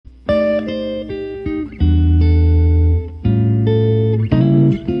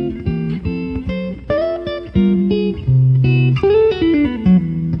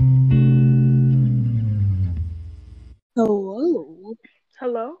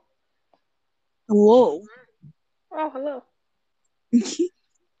Whoa. Oh, hello.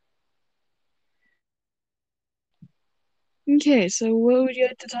 Okay, so what would you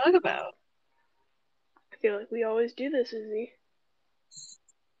like to talk about? I feel like we always do this, Izzy.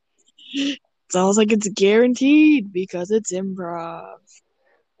 Sounds like it's guaranteed because it's improv.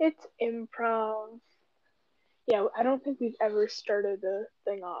 It's improv. Yeah, I don't think we've ever started a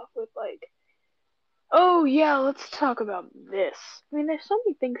thing off with like, oh yeah, let's talk about this. I mean, there's so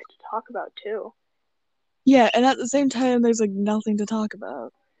many things to talk about too. Yeah, and at the same time, there's like nothing to talk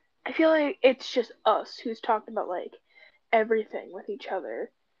about. I feel like it's just us who's talked about like everything with each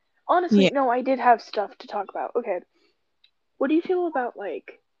other. Honestly, Yeah. no, I did have stuff to talk about. Okay, what do you feel about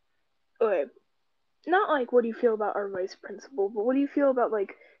like, okay, not like what do you feel about our vice principal, but what do you feel about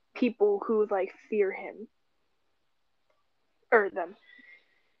like people who like fear him or them?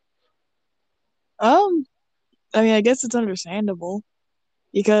 Um, I mean, I guess it's understandable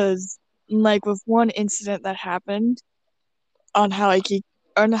because, like, with one incident that happened on how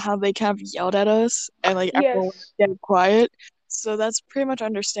on how they kind of yelled at us and like everyone was Yes. dead quiet, so that's pretty much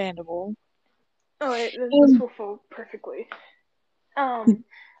understandable. Oh, wait, this Um, will flow perfectly. Um,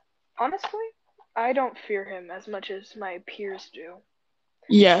 honestly, I don't fear him as much as my peers do.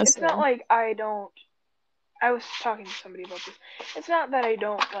 yeah, It's not so like I don't. I was talking to somebody about this. It's not that I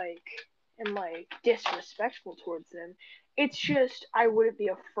don't like am like disrespectful towards him. It's just I wouldn't be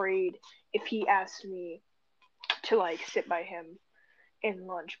afraid if he asked me to like sit by him in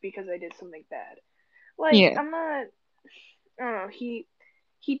lunch because I did something bad. Like yeah, I'm not. I don't know. He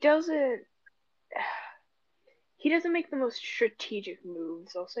doesn't. He doesn't make the most strategic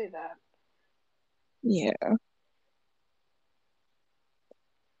moves. I'll say that. yeah.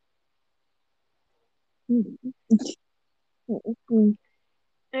 Mm.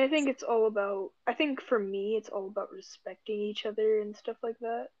 And I think it's all about, I think for me, it's all about respecting each other and stuff like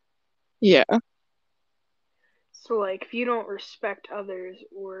that. Yeah, So, like, if you don't respect others,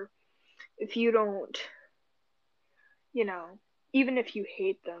 or if you don't, you know, even if you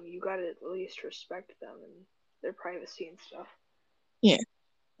hate them, you gotta at least respect them and their privacy and stuff. yeah.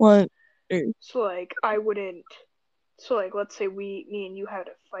 What? So, like, I wouldn't, so, like, let's say me and you had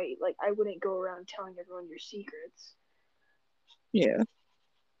a fight, like, I wouldn't go around telling everyone your secrets. Yeah,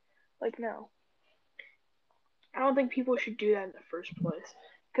 Like, no. I don't think people should do that in the first place.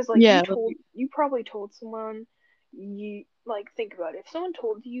 Because, like, yeah, like, you probably told someone, you, like, think about it. If someone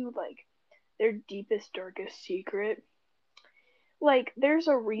told you, like, their deepest, darkest secret, like, there's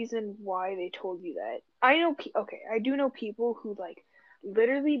a reason why they told you that. Okay, I do know people who, like,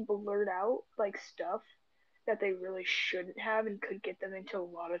 literally blurt out, like, stuff that they really shouldn't have and could get them into a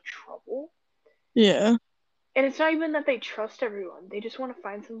lot of trouble. yeah, And it's not even that they trust everyone, they just want to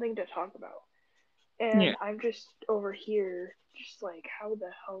find something to talk about. yeah, And I'm just over here, just like, how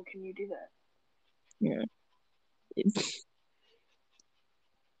the hell can you do that? yeah.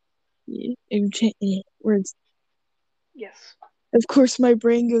 Words. Yes. Of course, my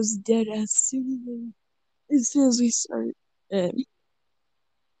brain goes dead as soon as we start. And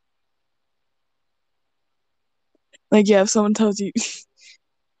like, yeah, if someone tells you,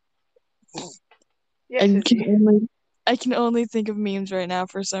 Yes, and Izzy. I can only think of memes right now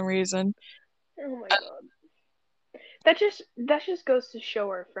for some reason. Oh my god. That just goes to show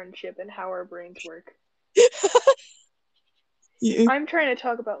our friendship and how our brains work. Yeah, I'm trying to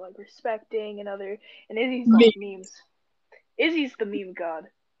talk about like respecting and other, and Izzy's me. like memes. Izzy's the meme god.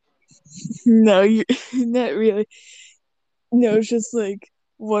 No, you not really. No, it's just like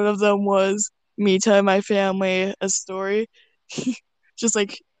one of them was me telling my family a story, just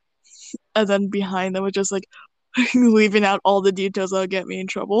like, and then behind them was just like leaving out all the details that'll get me in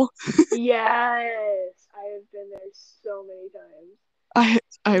trouble. Yes, I have been there so many times. I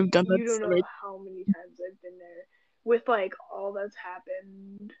I've done that You don't so know many. how many times I've been there with like all that's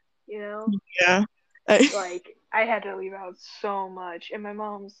happened. You know, Yeah, I, like I had to leave out so much, and my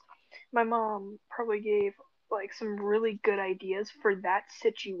mom probably gave like some really good ideas for that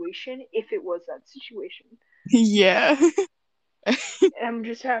situation if it was that situation. yeah, And I'm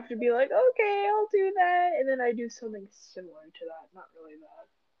just have to be like, okay, I'll do that, and then I do something similar to that. Not really that.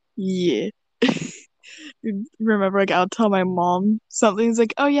 yeah. Remember, like I'll tell my mom something's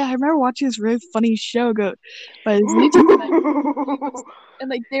like, oh yeah, I remember watching this really funny show go by this YouTuber that and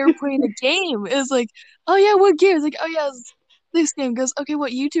like they were playing a game. It was like, oh yeah, what game? It's like, oh yeah, it's this game. Goes, okay,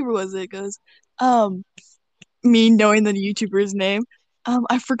 what YouTuber was it? Goes, um, me knowing the YouTuber's name.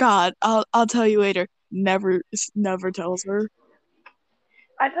 I forgot. I'll tell you later. Never tells her.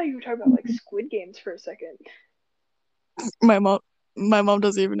 I thought you were talking about like Squid Games for a second. My mom my mom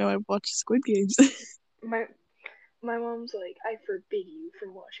doesn't even know I've watched Squid Games. My my mom's like, I forbid you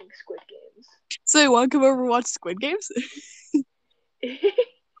from watching Squid Games. So you want to come over and watch Squid Games?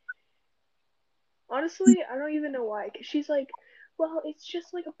 Honestly, I don't even know why. Cause she's like, well, it's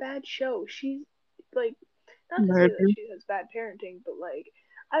just like a bad show. She's like, not to say that Murder. she has bad parenting, but like,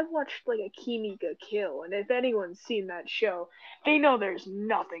 I've watched like a Kimika Kill, and if anyone's seen that show, they know there's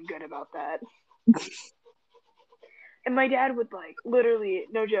nothing good about that. And my dad would like, literally,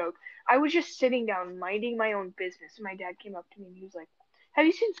 no joke. I was just sitting down minding my own business, and my dad came up to me and he was like, "Have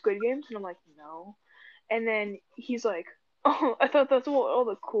you seen Squid Games?" And I'm like, "No." And then he's like, "Oh, I thought that's what all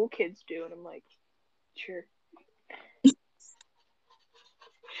the cool kids do." And I'm like, "Sure,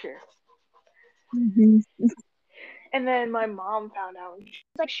 sure." Mhm. And then my mom found out, and she's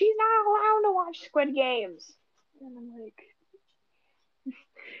like, "She's not allowed to watch Squid Games." And I'm like,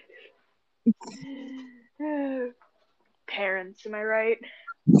 parents, am I right?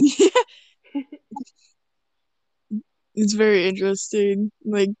 It's very interesting.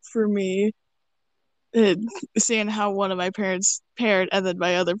 Like for me, it, seeing how one of my parents parent and then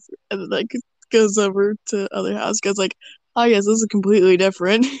my other and then like goes over to other house goes like, oh yes, this is completely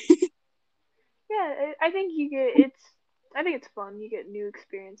different. Yeah, I think you get it's. I think it's fun. You get new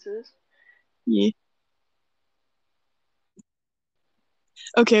experiences. Yeah.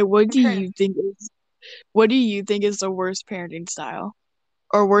 Okay, I'm trying to what do you think is the worst parenting style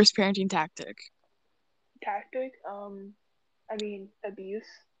or worst parenting tactic? tactic. I mean abuse.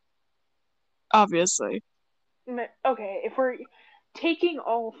 Obviously. Okay, if we're taking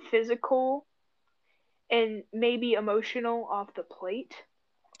all physical and maybe emotional off the plate,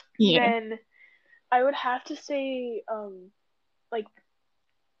 Yeah. then I would have to say, like,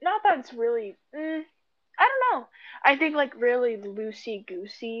 not that it's really, I don't know. I think like really loosey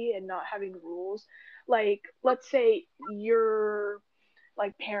goosey and not having rules. Like, let's say your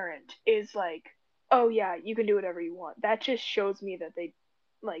like parent is like, oh yeah, you can do whatever you want. That just shows me that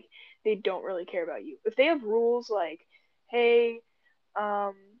like they don't really care about you. If they have rules like, hey,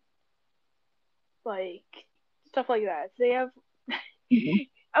 um, like stuff like that. If they have, Mhm.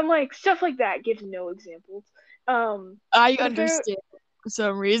 I'm like stuff like that. Gives no examples. I But if they're understand for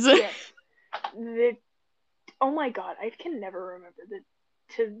some reason. yes, the oh my god, I can never remember the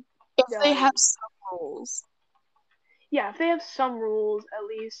to If they uh have some rules. yeah, if they have some rules at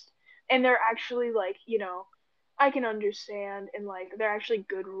least, and they're actually like, I can understand, and like they're actually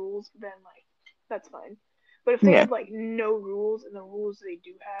good rules, then like that's fine. But if they Yeah. have like no rules, and the rules they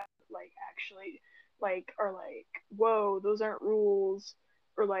do have like actually like are like, whoa, those aren't rules,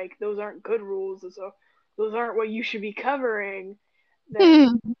 or like those aren't good rules, so those aren't what you should be covering, then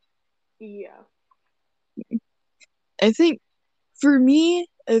Hmm. yeah. I think for me,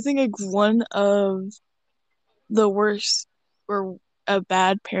 I think like one of the worst or a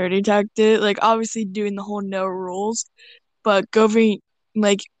bad parenting tactic, like obviously doing the whole no rules, but going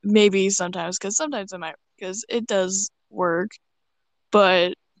like maybe sometimes, because sometimes it might, because it does work,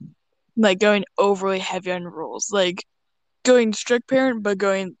 but like going overly heavy on rules, like going strict parent, but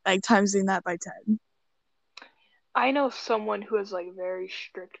going like timesing that by 10. I know someone who has like very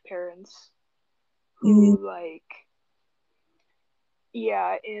strict parents Mm, who like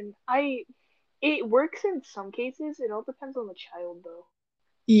yeah, and I it works in some cases. It all depends on the child though.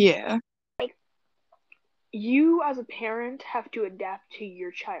 yeah, Like you as a parent have to adapt to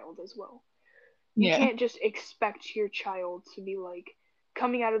your child as well. You yeah, can't just expect your child to be like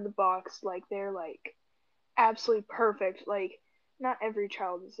coming out of the box like they're like absolutely perfect. Like not every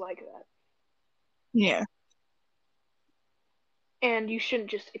child is like that. yeah. And you shouldn't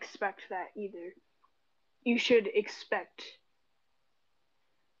just expect that either. You should expect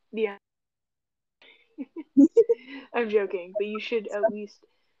the I'm joking, but You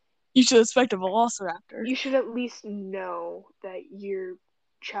should expect a velociraptor. you should at least know that your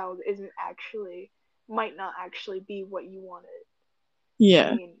child isn't actually might not actually be what you wanted. I Yeah.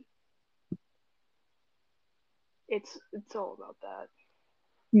 mean, it's all about that.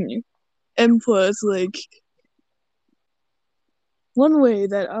 Mm. And plus, like one way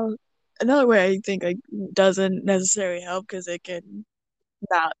that another way I think like doesn't necessarily help because it can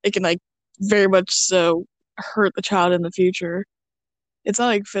like very much so hurt the child in the future. It's not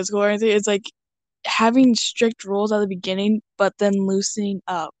like physical or anything. It's like having strict rules at the beginning, but then loosening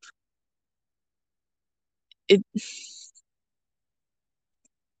up. It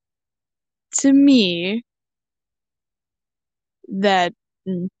to me that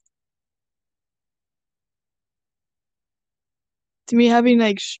mm, to me having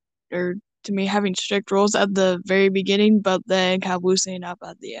or to me having strict rules at the very beginning, but then kind of loosening up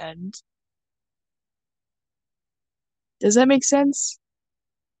at the end. Does that make sense?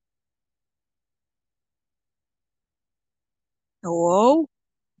 Hello?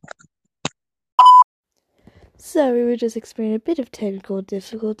 Sorry, we were just experiencing a bit of technical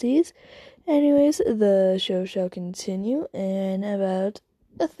difficulties. Anyways, the show shall continue in about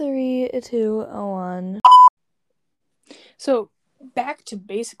a 3, 2, 1. So back to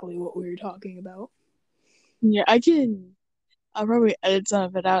basically what we were talking about. Yeah, I'll probably edit some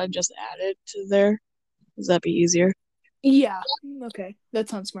of it out and just add it to there. Does that be easier? Yeah, okay, that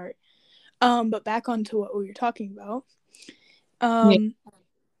sounds smart. But back onto what we were talking about. Yeah. Um,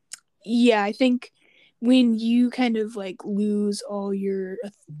 yeah, I think when you kind of like lose all your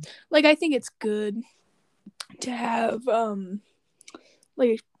like, I think it's good to have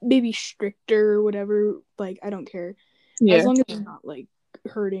like maybe stricter or whatever. Like, I don't care as Yeah. long as it's not like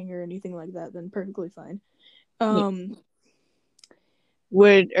hurting or anything like that. Then perfectly fine. Yeah. Um,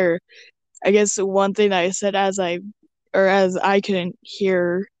 Would or I guess one thing I said as I couldn't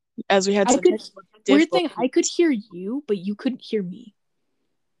hear as we had I some could technical weird thing. I could difficulties. hear you, but you couldn't hear me.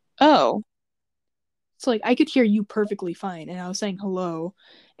 Oh. So like I could hear you perfectly fine, and I was saying hello,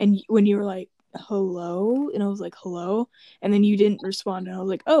 and when you were like hello, and I was like hello, and then you didn't respond, and I was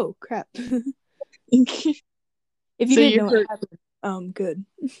like, oh crap. If you So didn't you know what heard happened, good.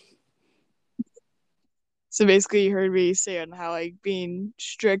 so basically you heard me say on how like being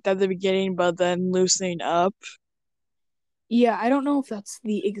strict at the beginning but then loosening up. Yeah, I don't know if that's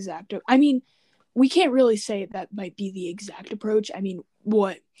the exact. I mean, we can't really say that might be the exact approach. I mean,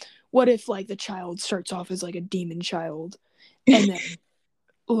 what if like the child starts off as like a demon child, and then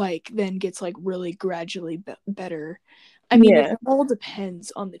like then gets like really gradually better. I mean, it Yeah. all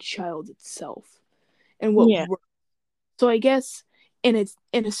depends on the child itself and what Yeah. works. So I guess in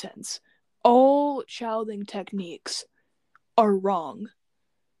a sense, all childing techniques are wrong,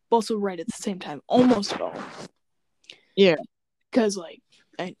 but also right at the same time. Almost all, Yeah. because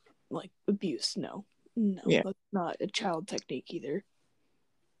I like abuse. No, no, Yeah. that's not a child technique either.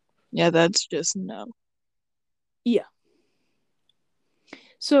 Yeah, that's just no. Yeah.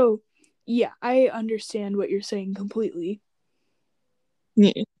 So yeah, I understand what you're saying completely.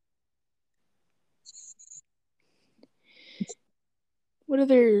 Yeah. What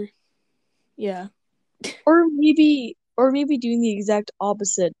other? Yeah, Or maybe doing the exact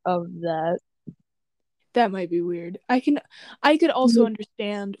opposite of that. that might be weird. I could also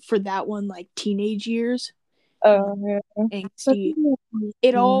understand for that one like teenage years and like Yeah. That's angsty. what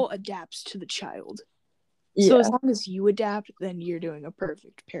It I all adapts to the child. So as Yeah. long as you adapt, then you're doing a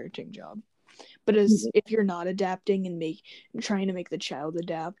perfect parenting job. But as if you're not adapting and trying to make the child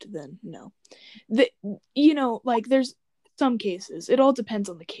adapt, then no. The like there's some cases. It all depends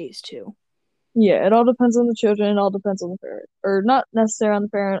on the case too. Yeah, it all depends on the children, it all depends on the parent. Or not necessarily on the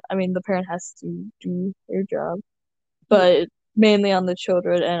parent. I mean, the parent has to do their job, Yeah. but mainly on the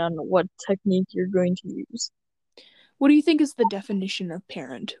children and on what technique you're going to use. What do you think is the definition of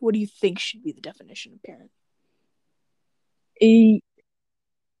parent? What do you think should be the definition of parent? A,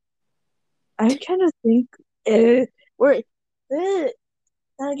 I kind of think, word,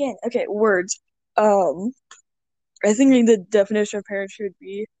 not again. Okay, words. Um, I think the definition of parent should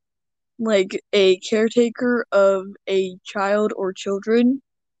be like a caretaker of a child or children,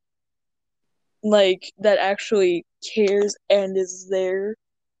 like that actually cares and is there.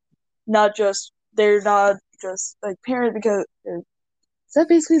 They're not just like parent because is that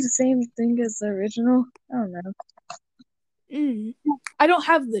basically the same thing as the original? I don't know. Mm. I don't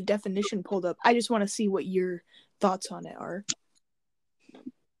have the definition pulled up. I just want to see what your thoughts on it are.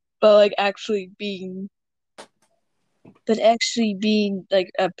 But like actually being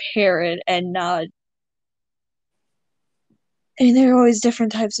like a parent and not. I mean, there are always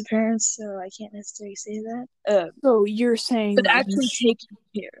different types of parents, so I can't necessarily say that. So you're saying But like actually taking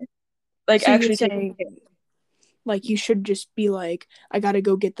care, like so you're actually taking saying care. like you should just be like I got to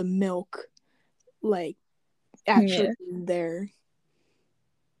go get the milk like actually Yeah. there.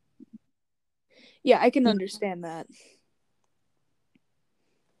 Yeah, I can understand that.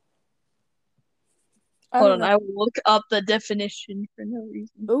 I Hold don't on, know. I will look up the definition for no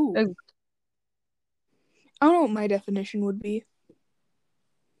reason. Oh, Oh, I don't know what my definition would be.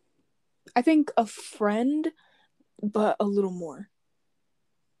 I think a friend, but a little more.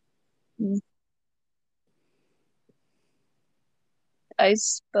 hmm. I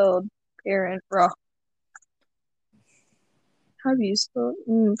spelled parent wrong. How do you spell?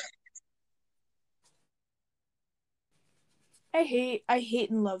 I hate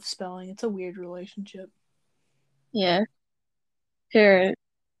and love spelling. It's a weird relationship. Yeah, parent.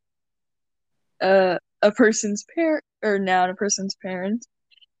 A person's parent or noun, a person's parent.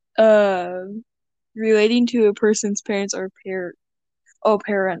 Uh, relating to a person's parents or parent. Oh,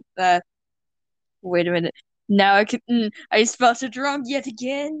 parent. That. Wait a minute. Now I can. I spelled it wrong yet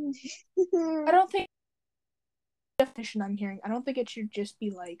again. I don't think definition I'm hearing, I don't think it should just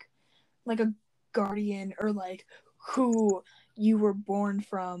be like a guardian or like who you were born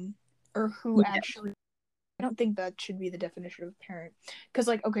from or who Yeah. actually. I don't think that should be the definition of parent. Because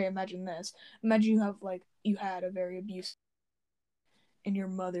like, okay, imagine this. Imagine you had a very abusive and your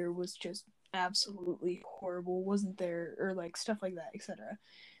mother was just absolutely horrible, wasn't there, or like stuff like that, etc.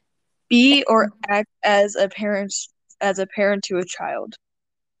 Be or act as a parent to a child.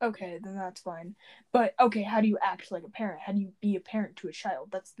 Okay, then that's fine. But okay, how do you act like a parent? How do you be a parent to a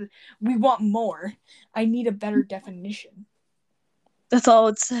child? We want more. I need a better definition. That's all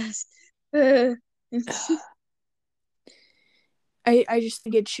it says. I just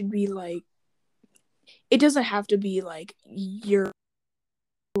think it should be like it doesn't have to be like your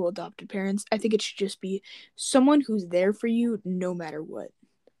adopted parents. I think it should just be someone who's there for you no matter what.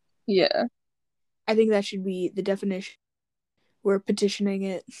 Yeah. I think that should be the definition. We're petitioning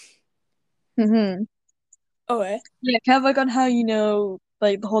it. Hmm. Oh, eh? Yeah, kind of like on how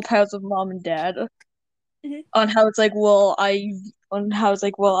like the whole titles of mom and dad. Mm-hmm. On how it's like, well, I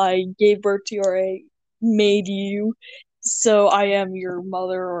gave birth to you or I made you, so I am your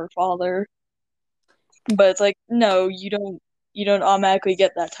mother or father. But it's like, no, you don't automatically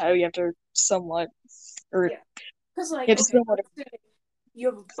get that title. You have to somewhat, or Yeah. Because, you like, have to okay, somewhat. let's say you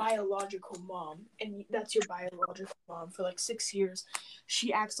have a biological mom, and that's your biological mom for like 6 years.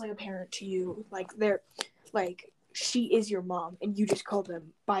 She acts like a parent to you. She is your mom, and you just call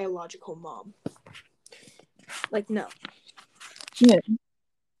them biological mom. Like, no. Yeah.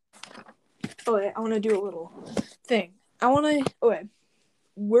 Oh, wait, I want to do a little thing.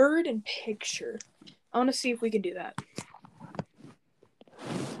 Word and picture. I want to see if we can do that.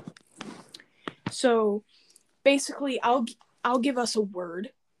 So, basically, I'll give us a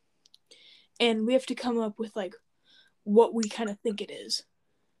word, and we have to come up with like what we kind of think it is.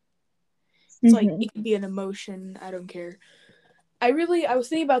 It's like Hmm. it could be an emotion. I don't care. I was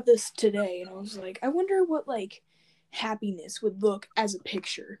thinking about this today, and I was like, I wonder what like happiness would look as a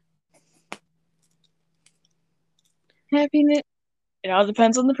picture. Happiness. It all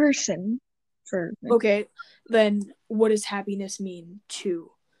depends on the person. For me. Okay, then what does happiness mean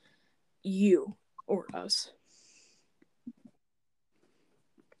to you or us?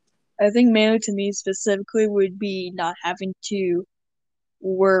 I think mainly to me specifically would be not having to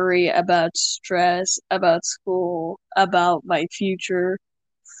worry about stress, about school, about my future.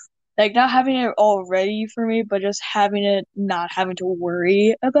 Like not having it all ready for me, but just having it, not having to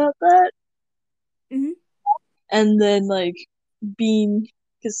worry about that. Mm-hmm. And then like being,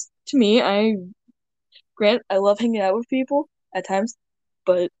 because to me, I love hanging out with people at times,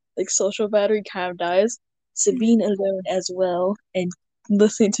 but like social battery kind of dies. So Mm-hmm. being alone as well and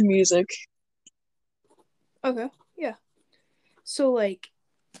listening to music. Okay, yeah. So like,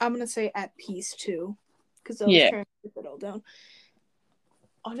 I'm gonna say at peace too, because I was Yeah. trying to put it all down.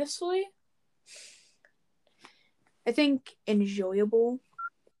 Honestly, I think enjoyable.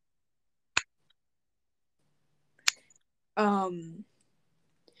 Um,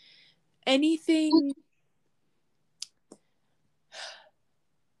 anything,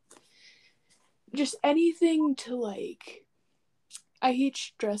 just anything to like. I hate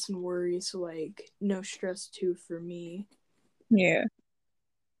stress and worry, so like no stress too for me. Yeah.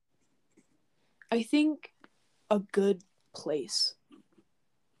 I think a good place,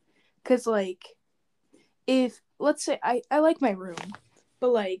 cause like if let's say I like my room, but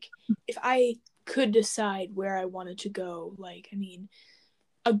like if I could decide where I wanted to go, like I mean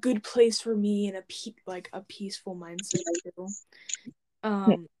a good place for me and like a peaceful mindset too.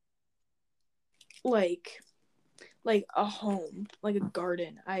 Um, like a home, like a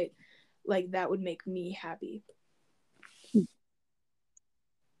garden. I like that would make me happy.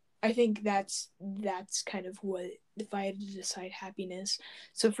 I think that's kind of what if I had to decide happiness.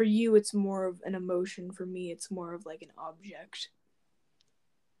 So for you, it's more of an emotion. For me, it's more of like an object,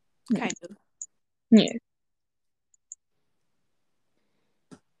 kind of. Yeah.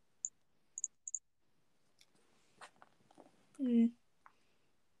 Mm.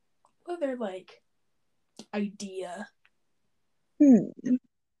 Other like idea, Hmm.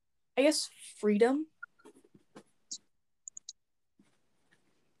 I guess freedom.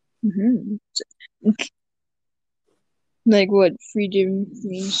 Hmm. Like what freedom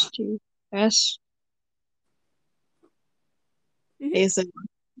means to us. Mm-hmm. Is it,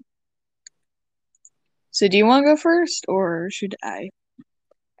 so do you want to go first or should I?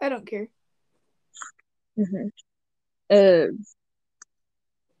 I don't care. Hmm. Uh,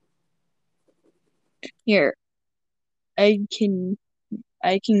 here I can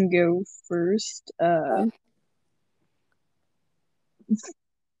I can go first.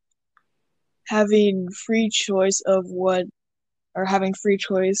 having free choice of what, or having free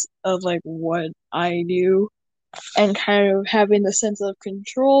choice of like what I do, and kind of having the sense of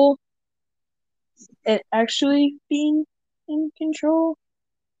control and actually being in control,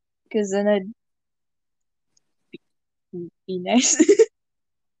 because then I'd be nice.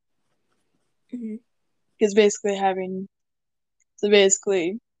 Mm-hmm. Because basically having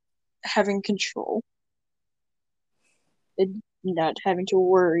control and not having to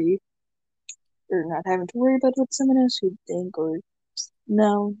worry, or not having to worry about what someone else would think, or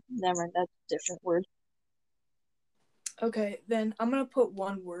no, never mind, that's a different word. Okay, then I'm gonna put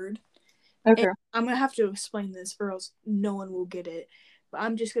one word, and Okay. I'm gonna have to explain this, or else no one will get it. But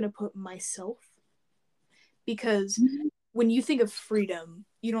I'm just gonna put myself, because when you think of freedom,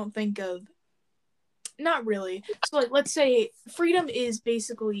 you don't think of, not really. So like, let's say freedom is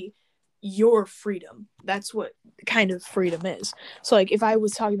basically your freedom. That's what kind of freedom is. So like, if I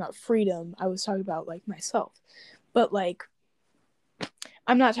was talking about freedom, I was talking about like myself. But like,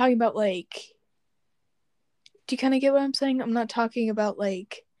 I'm not talking about like, do you kind of get what I'm saying? I'm not talking about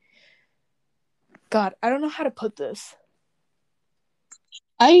like, God, I don't know how to put this.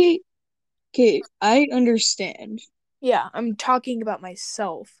 I Okay, I understand. Yeah, I'm talking about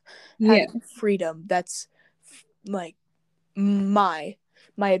myself Yeah, having freedom. That's like my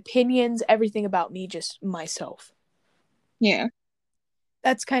my opinions, everything about me, just myself. yeah,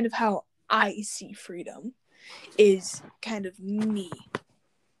 That's kind of how I see freedom, is kind of me.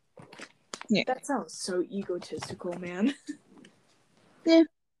 yeah, That sounds so egotistical, man. yeah.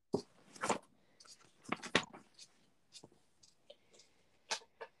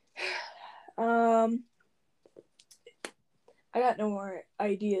 um I got no more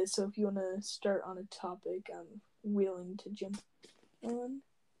ideas, so if you want to start on a topic, I'm willing to jump on.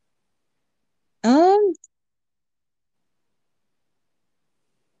 Um,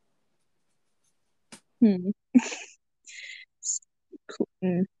 hmm.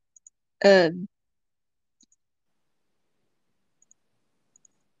 Mm. Uh,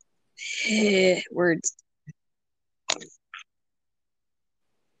 words.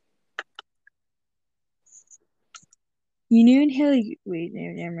 You knew how you, wait, no,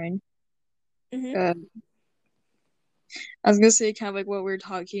 never mind. Mm-hmm. Uh, I was gonna say kind of like what we were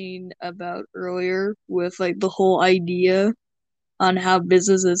talking about earlier with like the whole idea on how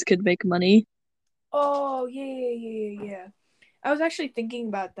businesses could make money. Oh, yeah. I was actually thinking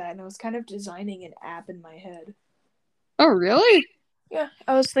about that, and I was kind of designing an app in my head. Oh, really? Yeah,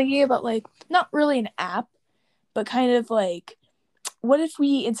 I was thinking about like not really an app, but kind of like, what if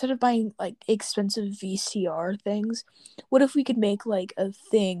we, instead of buying like expensive VCR things, what if we could make like a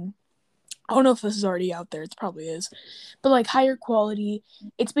thing? I don't know if this is already out there. It probably is, but like higher quality.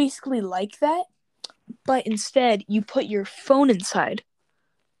 It's basically like that, but instead you put your phone inside.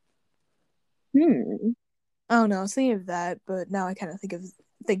 Hmm. I don't know. I was thinking of that, but now I kind of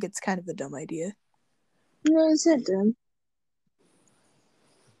think it's kind of a dumb idea. No, is that dumb?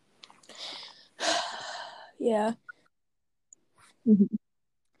 Yeah. Mhm.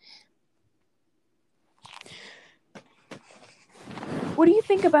 What do you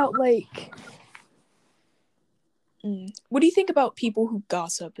think about like? What do you think about people who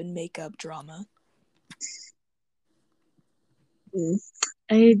gossip and make up drama? Mm.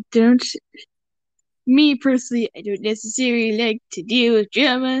 I don't, me personally, I don't necessarily like to deal with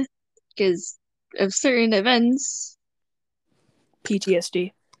drama because of certain events.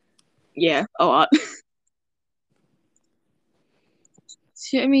 PTSD. Yeah, a lot.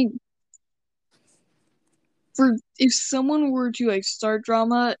 So, I mean, for if someone were to like start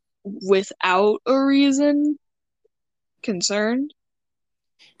drama without a reason, concerned.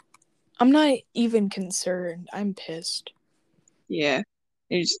 I'm not even concerned. I'm pissed. Yeah,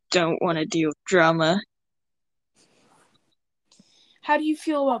 I just don't want to deal with drama. How do you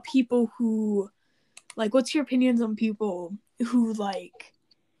feel about people who, like, what's your opinions on people who like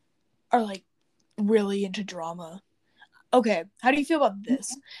are like really into drama? Okay, how do you feel about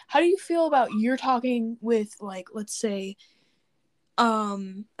this? How do you feel about you're talking with, like, let's say, I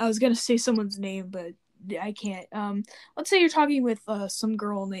was gonna say someone's name, but I can't. Let's say you're talking with some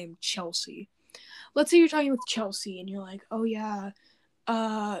girl named Chelsea. Let's say you're talking with Chelsea and you're like, oh yeah,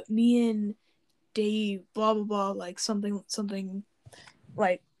 me and Dave, blah blah blah, like something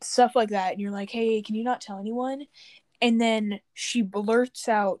like stuff like that, and you're like, hey, can you not tell anyone? And then she blurts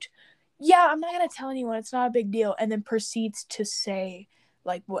out, yeah, I'm not gonna tell anyone, it's not a big deal, and then proceeds to say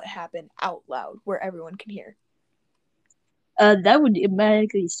like what happened out loud where everyone can hear. That would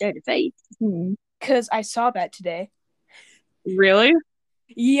automatically start a fight. Hmm. Because I saw that today. Really?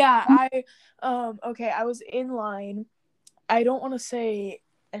 Yeah, I okay, I was in line. I don't want to say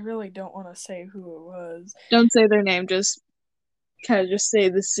I really don't want to say who it was. Don't say their name, just kind of just say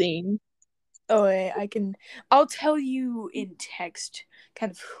the scene. Oh, I can. I'll tell you in text,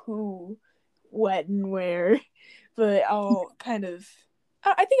 kind of who, what, and where. But I'll kind of.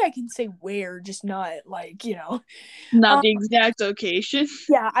 I think I can say where, just not like Not Um, the exact location.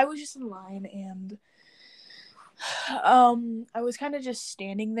 yeah, I was just in line and I was kind of just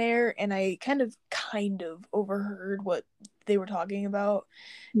standing there and I kind of overheard what they were talking about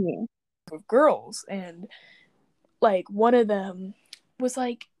Yeah. with girls and like one of them was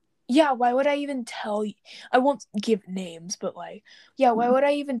like, yeah, why would I even tell you? I won't give names, but like, yeah, why would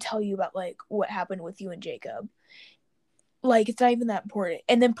I even tell you about like what happened with you and Jacob? Like, it's not even that important.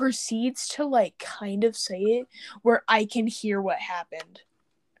 And then proceeds to like kind of say it where I can hear what happened.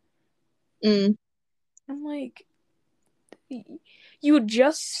 Mm. I'm like, you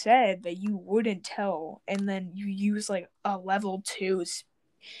just said that you wouldn't tell, and then you use like a level 2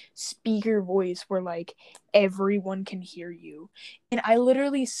 speaker voice where like everyone can hear you. And I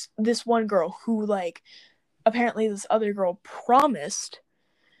literally, this one girl who like apparently this other girl promised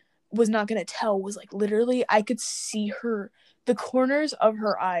was not gonna tell, was like literally I could see her, the corners of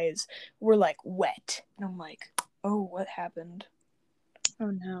her eyes were like wet, and I'm like, oh, what happened?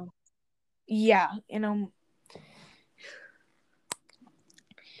 Oh no. Yeah, and I'm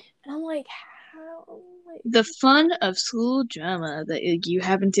like, how? Like, The fun of school drama that you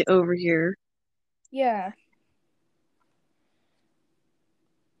happen to overhear. yeah.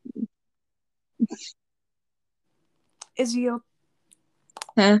 Izzy, a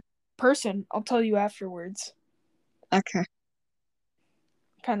Huh? person, I'll tell you afterwards. Okay.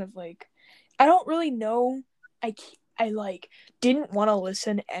 Kind of like, I don't really know. I like didn't want to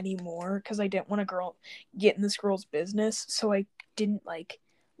listen anymore because I didn't want a girl get in this girl's business, so I didn't like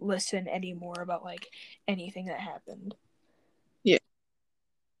listen anymore about like anything that happened. Yeah.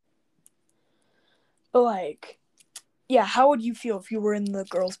 But like, yeah, how would you feel if you were in the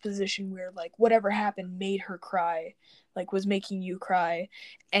girl's position where like whatever happened made her cry, like was making you cry,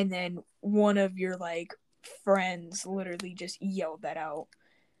 and then one of your like friends literally just yelled that out,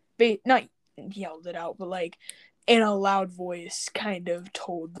 not yelled it out, but like in a loud voice kind of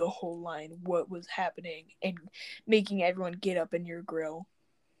told the whole line what was happening and making everyone get up in your grill.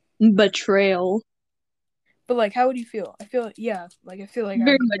 Betrayal. But like, how would you feel? I feel, yeah, like I feel like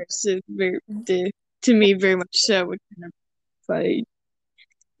Very I'd be much very, so. To me, very much so. Would kind of like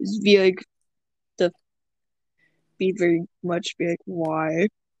be like the very much be like why.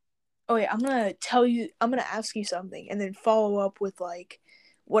 oh yeah, I'm gonna ask you something and then follow up with like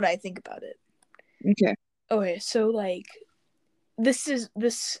what I think about it. Okay. Okay, so like this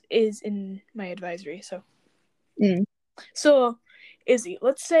is in my advisory. Mm. So Izzy,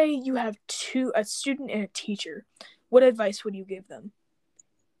 let's say you have a student and a teacher. What advice would you give them?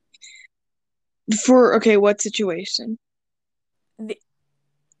 For okay, what situation?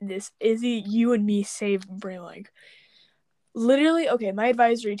 This Izzy, you and me saved brain like literally. Okay, my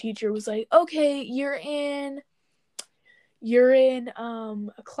advisory teacher was like, okay, you're in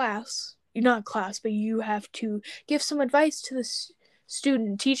a class. You're not a class, but you have to give some advice to the student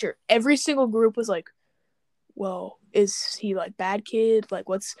and teacher. Every single group was like, well, is he like bad kid? Like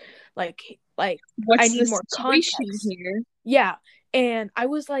what's like I What's the need more situation context. here? Yeah. And I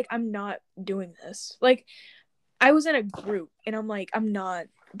was like, I'm not doing this. Like I was in a group and I'm like, I'm not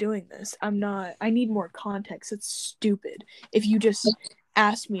doing this. I need more context. It's stupid. If you just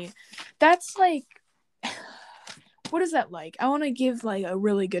ask me, that's like, what is that like? I want to give like a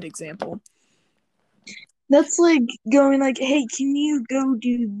really good example. That's like going like, hey, can you go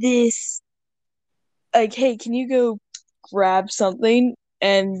do this? Like, hey, can you go grab something?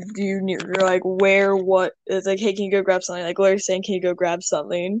 And you're like, where, what? It's like, hey, can you go grab something? Like, Larry's saying, can you go grab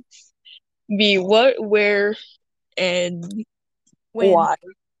something? Be what, where, and When, why?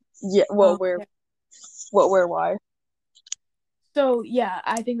 Yeah, yeah. what, where, why? So yeah,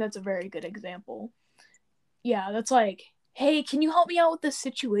 I think that's a very good example. Yeah, that's like, hey, can you help me out with this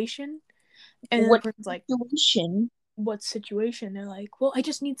situation? And then the What person's like, situation? what situation? They're like, well, I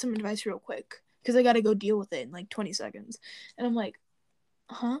just need some advice real quick because I got to go deal with it in like 20 seconds. And I'm like,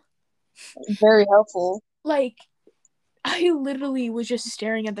 huh? Very helpful. Like, I literally was just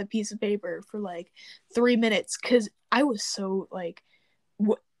staring at the piece of paper for like 3 minutes because I was so like,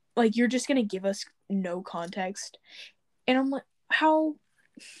 what? Like, you're just gonna give us no context, and I'm like, how?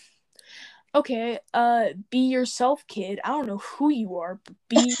 Okay, be yourself, kid. I don't know who you are, but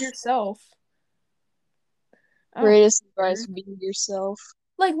be yourself. I don't Greatest care. advice: be yourself.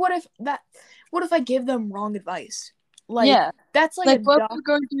 Like, what if I give them wrong advice? Like, Yeah, that's like a like what if doc. you're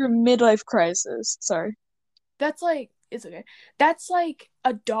going through a midlife crisis? Sorry. That's like It's okay. That's like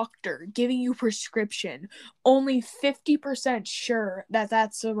a doctor giving you prescription, only 50% sure that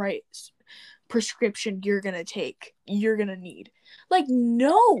that's the right prescription you're gonna take, you're gonna need. Like,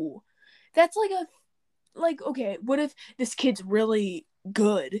 no, that's like okay, what if this kid's really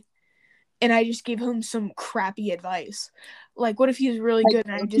good and I just give him some crappy advice? Like, what if he's really Like, good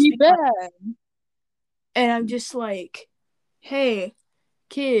and I just be be like, bad. and I'm just like, hey,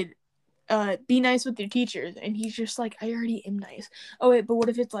 kid, be nice with your teachers, and he's just like, I already am nice. Oh wait, but what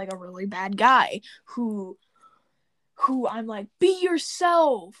if it's like a really bad guy who I'm like, be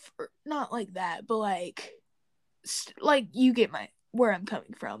yourself, or not like that, but like you get my where I'm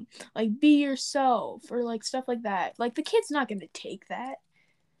coming from, like be yourself or like stuff like that. Like the kid's not gonna take that.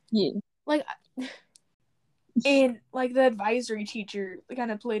 Yeah. Like, and like the advisory teacher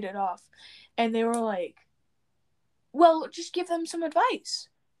kind of played it off, and they were like, well, just give them some advice.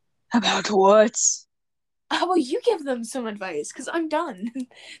 About what? How about you give them some advice? Because I'm done.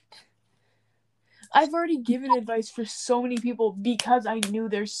 I've already given advice for so many people because I knew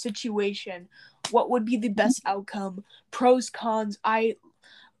their situation, what would be the best outcome, pros, cons.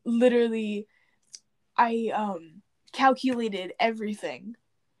 Literally, I calculated everything.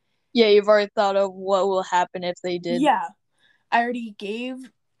 Yeah, you've already thought of what will happen if they did. Yeah, I already gave,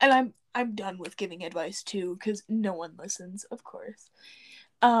 and I'm done with giving advice too because no one listens, of course.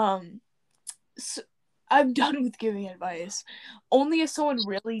 So I'm done with giving advice. Only if someone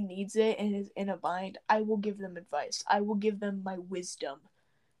really needs it and is in a bind, I will give them advice. I will give them my wisdom.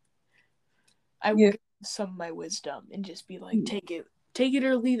 I will Yeah. give them some of my wisdom and just be like, take it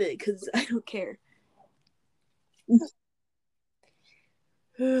or leave it, because I don't care.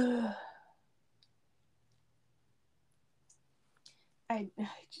 I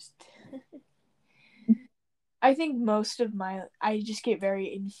just I think most of I just get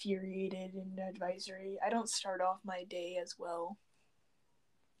very infuriated in advisory. I don't start off my day as well.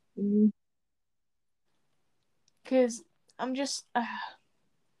 Because I'm just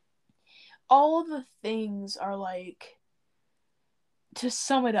all the things are like, to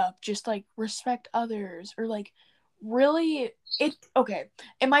sum it up, just like respect others, or like really it okay,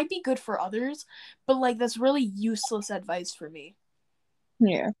 it might be good for others, but like that's really useless advice for me.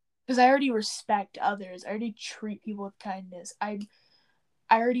 Yeah. Because I already respect others. I already treat people with kindness. I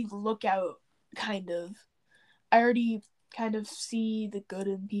already look out kind of. I already kind of see the good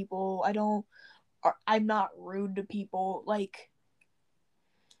in people. I'm not rude to people like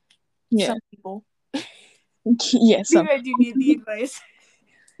Yeah. some people. Yeah. Maybe I do need the advice.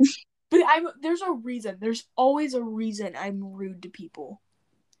 But there's a reason. There's always a reason I'm rude to people.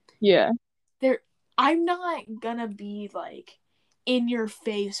 Yeah. I'm not gonna be like in your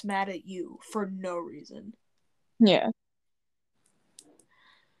face mad at you for no reason. Yeah.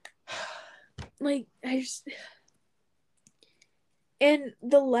 Like I just, and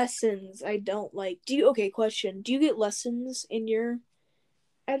the lessons I don't like. Question. Do you get lessons in your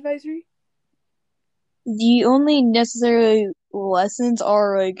advisory? The only necessary lessons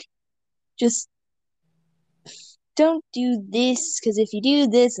are like just don't do this because if you do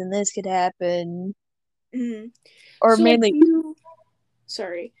this and this could happen. Mm-hmm. Or So like mainly,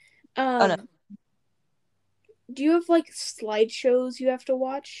 sorry. oh no, Do you have like slideshows you have to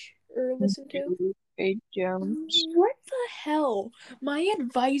watch or listen to? Jones. What the hell? My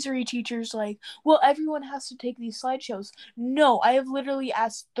advisory teacher's like, well, everyone has to take these slideshows. No, I have literally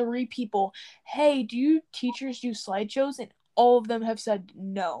asked 3 people, hey, do you teachers do slideshows? And all of them have said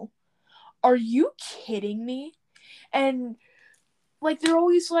no. Are you kidding me? And like they're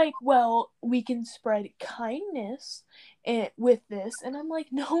always like, well, we can spread kindness with this, and I'm like,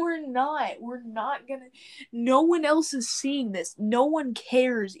 no, we're not gonna. No one else is seeing this. No one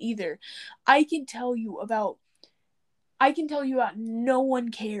cares either. I can tell you about no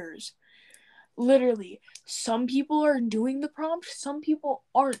one cares. Literally, some people are doing the prompt, some people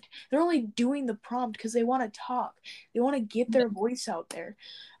aren't. They're only doing the prompt because they want to talk, they want to get their voice out there.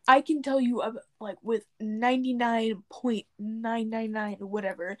 I can tell you, like with 99.999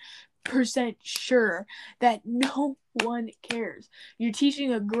 whatever percent sure that no one cares. You're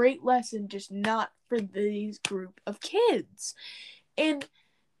teaching a great lesson, just not for these group of kids. And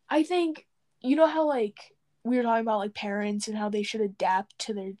I think, you know how like we were talking about like parents and how they should adapt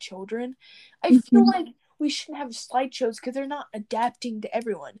to their children. I feel like we shouldn't have slideshows because they're not adapting to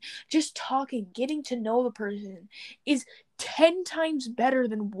everyone. Just talking, getting to know the person is 10 times better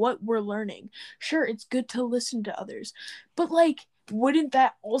than what we're learning. Sure, it's good to listen to others, but like, wouldn't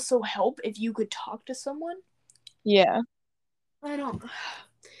that also help if you could talk to someone? Yeah. I don't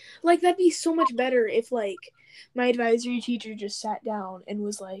like, that'd be so much better if like my advisory teacher just sat down and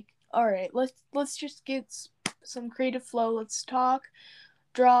was like, all right, let's just get some creative flow. Let's talk,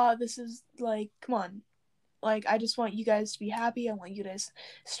 draw. This is like, come on. Like, I just want you guys to be happy. I want you to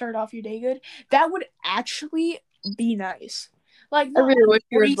start off your day good. That would actually be nice. Like, I not really like wish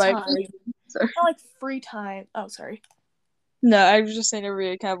you were in free my time. sorry. Not like free time. Oh, sorry. No, I was just saying I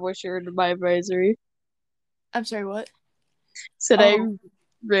really kind of wish you were in my advisory. I'm sorry, what? Said I Oh,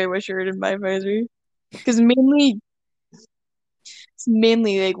 really wish you were in my advisory. Because mainly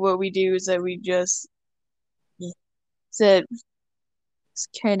like what we do is that we just said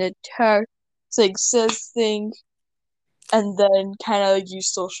kind of talk, it's like says thing, and then kind of like you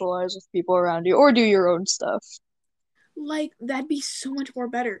socialize with people around you or do your own stuff. like, that'd be so much more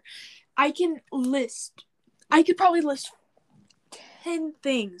better. I can list, I could probably list 10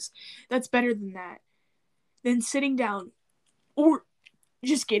 things that's better than that, than sitting down or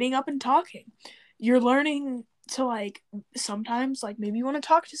just getting up and talking. You're learning to, like, sometimes, like, maybe you want to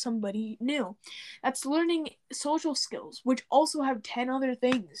talk to somebody new. That's learning social skills, which also have 10 other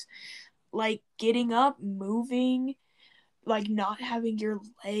things, like getting up, moving, like not having your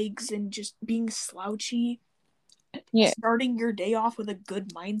legs and just being slouchy, Yeah. starting your day off with a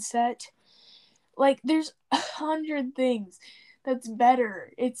good mindset. Like, there's 100 things that's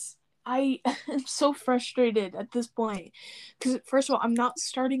better. I am so frustrated at this point because, first of all, I'm not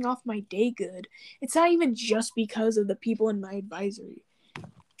starting off my day good. It's not even just because of the people in my advisory.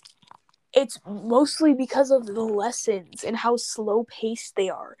 It's mostly because of the lessons and how slow paced they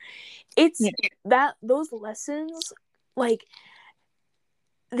are. It's Yeah. that those lessons, like,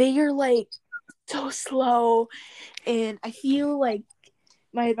 they are like so slow, and I feel like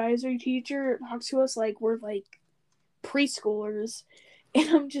my advisory teacher talks to us like we're like preschoolers, and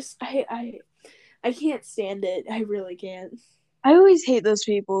I'm just I can't stand it. I really can't. I always hate those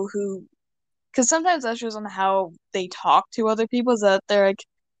people who, because sometimes that shows on how they talk to other people, is that they're like,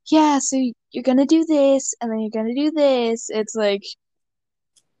 yeah, so you're gonna do this, and then you're gonna do this. It's like,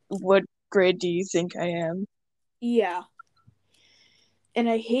 what grade do you think I am? Yeah, and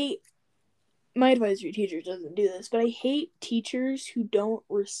I hate my advisory teacher doesn't do this, but I hate teachers who don't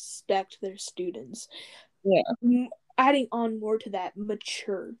respect their students. Yeah, Adding on more to that,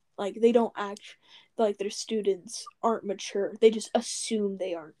 mature. Like, they don't act like their students aren't mature. They just assume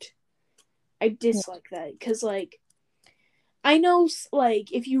they aren't. I yeah, dislike that because, like, I know,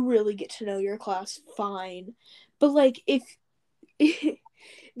 like, if you really get to know your class, fine, but like if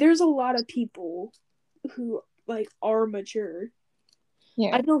there's a lot of people who like are mature.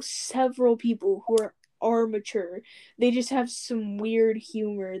 yeah, I know several people who are mature. They just have some weird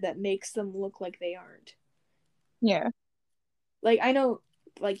humor that makes them look like they aren't. yeah, Like, I know,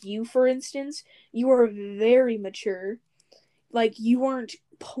 like, you, for instance, you are very mature. Like, you aren't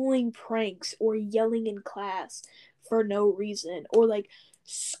pulling pranks or yelling in class for no reason, or like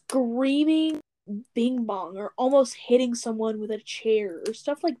screaming bing bong or almost hitting someone with a chair or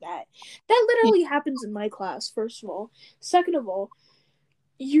stuff like that. That yeah. literally happens in my class, first of all. Second of all,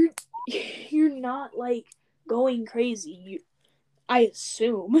 you're you're not like going crazy. I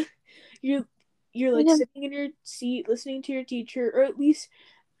assume you you're like Yeah. sitting in your seat listening to your teacher, or at least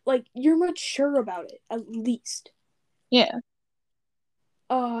like you're mature about it, at least. Yeah.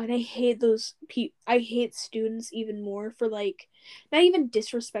 Oh, and I hate those I hate students even more for, like, not even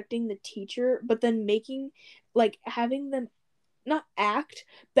disrespecting the teacher, but then making, like, having them not act,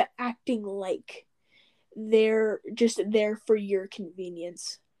 but acting like they're just there for your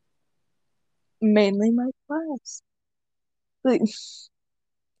convenience. Mainly my class. Like,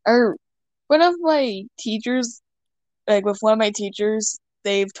 or one of my teachers, like with one of my teachers,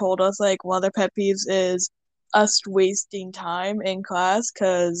 they've told us like one of their pet peeves is us wasting time in class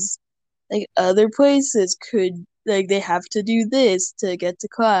because like other places could like they have to do this to get to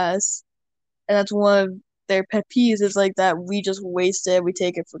class, and that's one of their pet peeves is like that we just waste it, we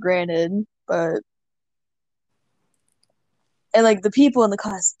take it for granted, but and like the people in the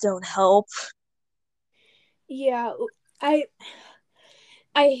class don't help. Yeah, I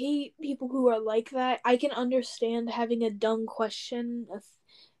I hate people who are like that. I can understand having a dumb question,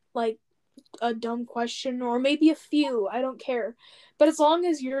 like a dumb question, or maybe a few. I don't care, but as long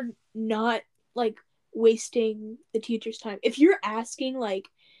as you're not like wasting the teacher's time. If you're asking like,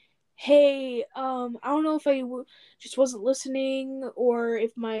 "Hey, I don't know if just wasn't listening, or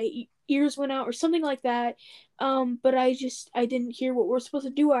if my ears went out, or something like that," but I didn't hear what we're supposed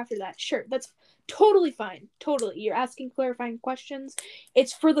to do after that. Sure, that's totally fine. Totally, you're asking clarifying questions.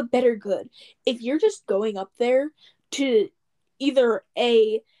 It's for the better good. If you're just going up there to either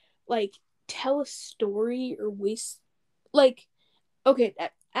a like tell a story or waste, like, okay,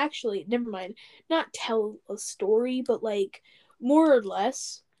 actually, never mind, not tell a story, but like more or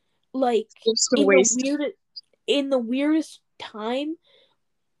less like Just a in the waste. weird, in the weirdest time,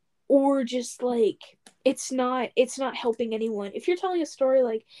 or just like it's not helping anyone. If you're telling a story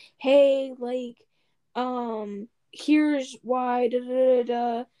like, hey, like, here's why da da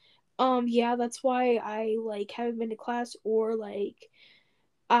da da, yeah, that's why I like haven't been to class, or like,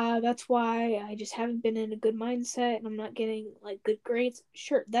 that's why I just haven't been in a good mindset and I'm not getting like good grades.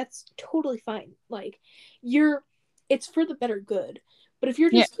 Sure, that's totally fine. Like, you're it's for the better good. But if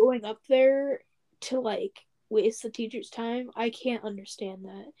you're Yeah. just going up there to like waste the teacher's time, I can't understand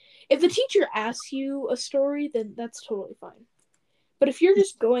that. If the teacher asks you a story, then that's totally fine. But if you're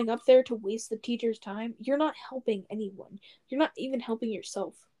just going up there to waste the teacher's time, you're not helping anyone. You're not even helping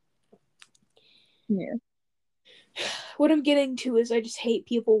yourself. Yeah. What I'm getting to is I just hate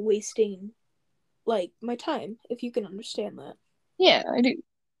people wasting like my time, if you can understand that. Yeah, I do.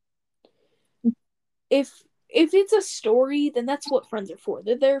 If it's a story, then that's what friends are for.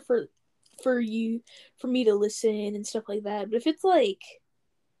 They're there for you, for me to listen and stuff like that. But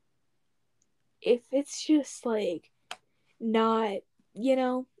if it's just like not, you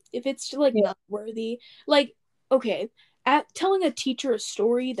know, if it's like Yeah. not worthy, like, okay, at telling a teacher a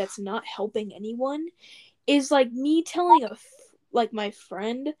story that's not helping anyone is like me telling like my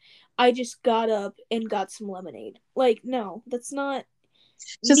friend I just got up and got some lemonade. Like, no, that's not.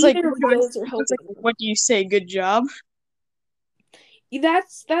 Just like Neither of those are just like helping. what do you say? Good job.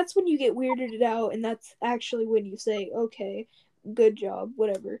 That's when you get weirded out, and that's actually when you say, okay, good job,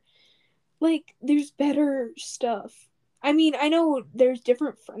 whatever. Like, there's better stuff. I mean, I know there's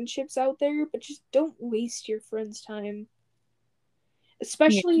different friendships out there, but just don't waste your friend's time, Yeah.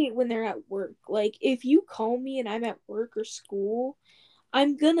 especially when they're at work. Like, if you call me and I'm at work or school,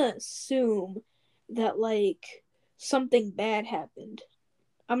 I'm gonna assume that like something bad happened.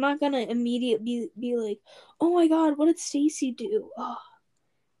 I'm not gonna immediately be like, oh my god, what did Stacy do? Oh,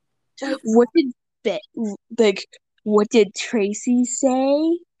 like, What did Be- like what did Tracy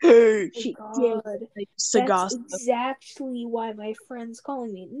say? Hey, oh she did god, like that's Sagasta. exactly why my friend's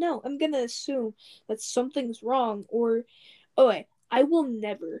calling me. No, I'm gonna assume that something's wrong, or oh wait, I will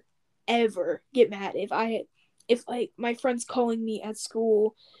never ever get mad if like my friend's calling me at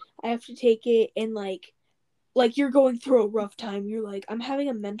school. I have to take it, and like you're going through a rough time. You're like, I'm having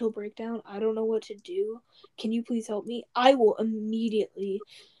a mental breakdown. I don't know what to do. Can you please help me? I will immediately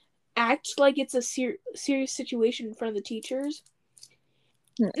act like it's a serious situation in front of the teachers.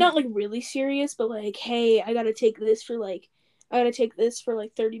 Yeah. Not like really serious, but like, hey, I gotta take this for like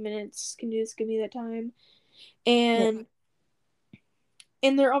 30 minutes. Can you just give me that time? Yeah.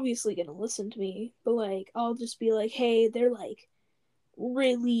 And they're obviously gonna listen to me, but like I'll just be like, hey, they're like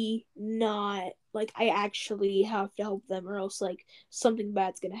really not like, I actually have to help them or else like something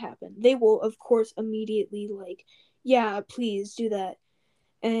bad's gonna happen. They will of course immediately like, yeah, please do that.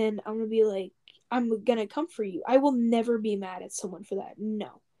 And I'm gonna be like, I'm gonna come for you. I will never be mad at someone for that.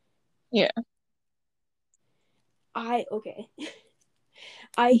 No. Yeah. Okay.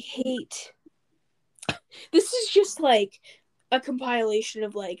 I hate, this is just like a compilation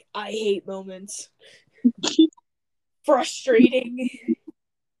of like I hate moments. Frustrating.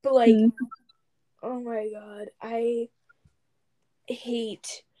 But like, Mm. oh my god,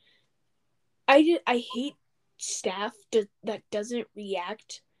 hate I hate staff that doesn't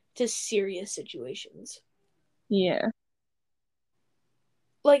react to serious situations. Yeah.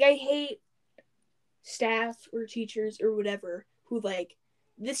 Like, I hate staff or teachers or whatever who like,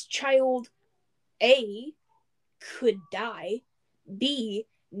 this child A could die, B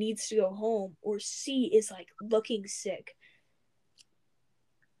needs to go home, or C is like looking sick.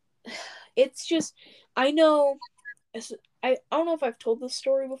 It's just, I know, I don't know if I've told this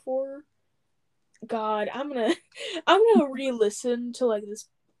story before. God, I'm gonna re-listen to like this,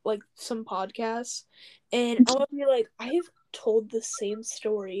 like some podcasts, and I'm gonna be like, I have told the same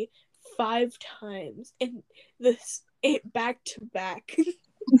story 5 times and this it back to back.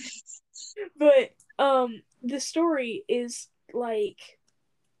 But the story is like,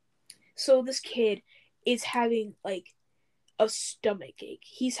 so this kid is having like a stomach ache.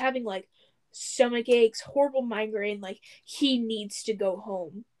 He's having like stomach aches, horrible migraine, like he needs to go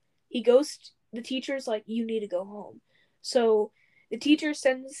home. The teacher's like, you need to go home. So the teacher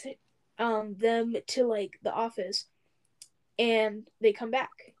sends them to like the office, and they come back.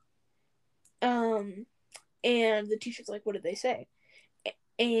 Um and the teacher's like, what did they say?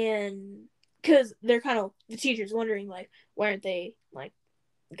 And because they're kind of, the teacher's wondering like, why aren't they like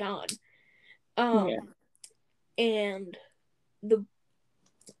gone? Yeah. Um and the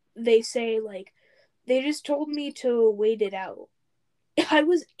they say like, they just told me to wait it out. I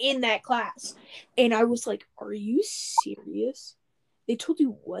was in that class and I was like, are you serious? They told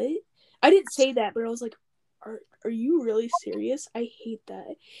you what? I didn't say that, but I was like, are "Are you really serious? I hate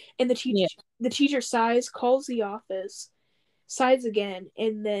that." And Yeah. the teacher sighs, calls the office, sighs again,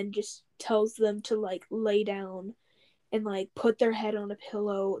 and then just tells them to like lay down and like put their head on a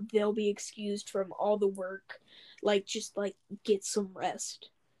pillow. They'll be excused from all the work. Like just like get some rest.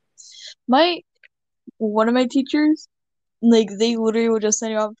 My one of my teachers, like they literally will just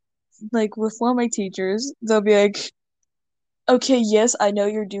send you off like with one of my teachers, they'll be like, okay, yes, I know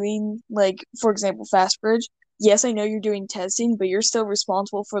you're doing like for example, fast bridge. Yes, I know you're doing testing, but you're still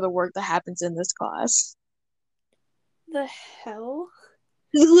responsible for the work that happens in this class. The hell?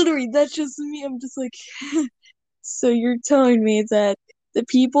 Literally, that's just me. I'm just like, so you're telling me that the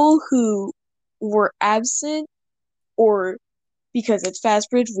people who were absent, or because it's fast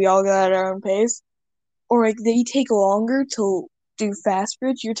bridge, we all go at our own pace, or like they take longer to do fast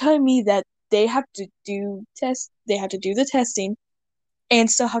bridge, you're telling me that they have to do the testing and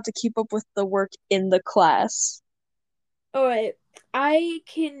still have to keep up with the work in the class. All right. I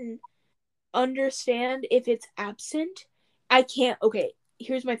can understand if it's absent. I can't. Okay,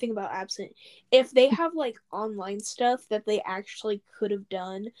 here's my thing about absent. If they have like online stuff that they actually could have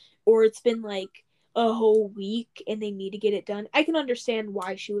done, or it's been like a whole week and they need to get it done, I can understand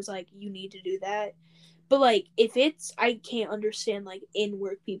why she was like, you need to do that. But like, if it's, I can't understand like in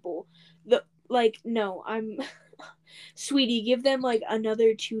work people. The like, no, I'm, sweetie, give them like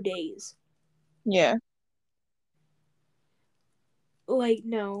another 2 days. Yeah. Like,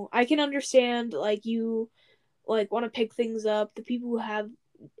 no, I can understand like you like want to pick things up. The people who have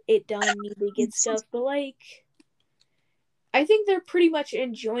it done need to get stuff, but like I think they're pretty much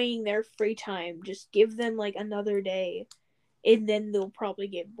enjoying their free time. Just give them like another day and then they'll probably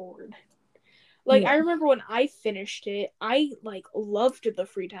get bored. Like Yeah. I remember when I finished it, I like loved the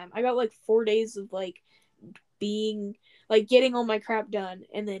free time. I got like 4 days of like being like getting all my crap done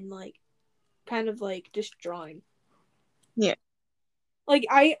and then like kind of like just drawing. Yeah. Like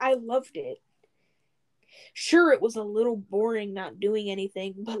I loved it. Sure, it was a little boring not doing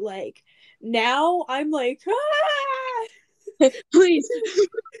anything, but like now I'm like, Please.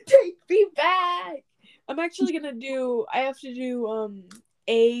 take me back. I'm actually gonna do. I have to do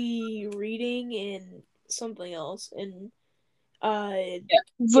a reading and something else, and Yeah.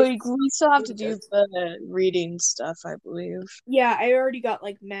 Like it's we still have to do the reading stuff, I believe. yeah. I already got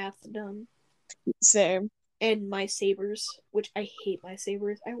like math done Same. and my sabers, which I hate my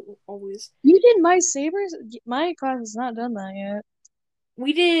sabers. I always You did my sabers? My class has not done that yet.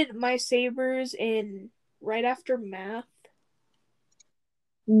 we did my sabers in right after math.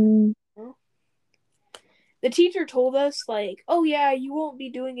 Mm, The teacher told us like, "Oh yeah, you won't be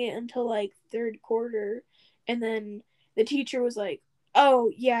doing it until like third quarter," and then the teacher was like,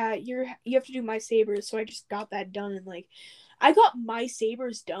 "Oh yeah, you have to do my sabers." So I just got that done and like, I got my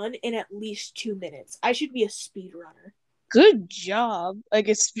sabers done in at least 2 minutes. I should be a speed runner. good job. Like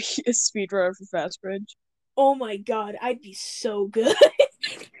a speed runner for fast bridge. Oh my god, I'd be so good.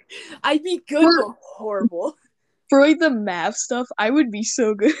 I'd be good For but horrible. for like the math stuff, I would be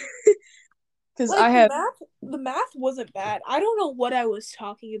so good. Because I Like have the math wasn't bad. I don't know what I was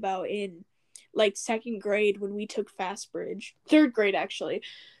talking about in like second grade when we took fast bridge. Third grade actually.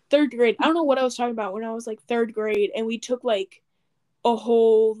 Third grade. I don't know what I was talking about when I was like third grade and we took like a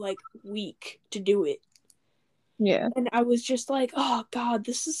whole like week to do it. yeah. And I was just like, "Oh god,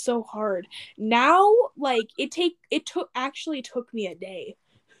 this is so hard." Now like it took actually took me a day.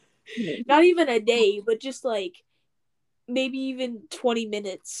 Not even a day, but just like maybe even 20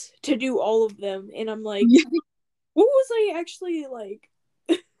 minutes to do all of them and I'm like, Yeah. what was I actually like?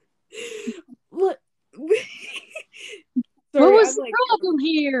 What? What Sorry, was I'm the like, problem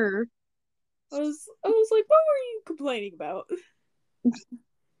here? I was like, what were you complaining about?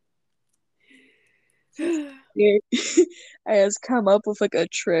 Yeah. I just come up with like a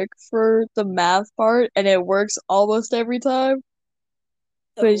trick for the math part, and it works almost every time.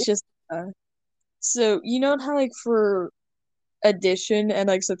 But it's Oh, just so you know how like for addition and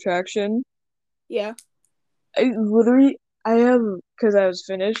like subtraction, yeah, I have because I was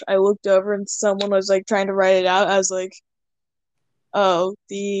finished. I looked over and someone was like trying to write it out. I was like, oh,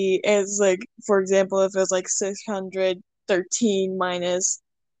 it's like for example, if it was like 613 minus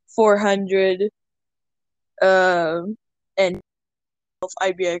 400, and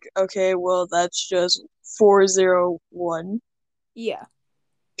I'd be like, okay, well that's just 401. yeah,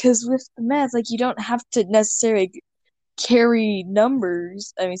 Because with the math, like you don't have to necessarily carry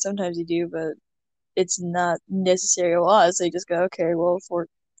numbers. I mean, sometimes you do, but it's not necessary a lot. So you just go, okay, well, for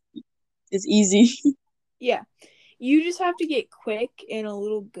it's easy. yeah. You just have to get quick and a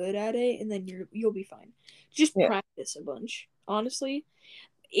little good at it, and then you'll be fine. Just Yeah. practice a bunch. Honestly,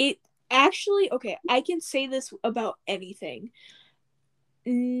 it Actually, okay, I can say this about anything.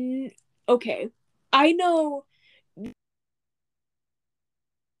 Okay, I know.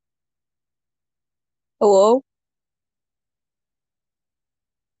 Hello?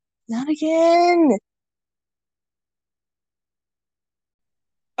 Not again.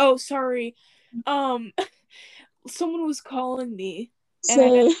 Oh, sorry. Um, someone was calling me, and I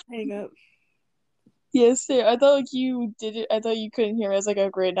had Say to hang up. yes, sir. I thought like you did it. I thought you couldn't hear me. I was like, oh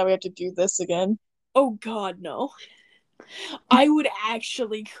great, now we have to do this again. Oh God, no! I would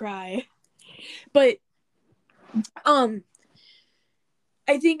actually cry. But um,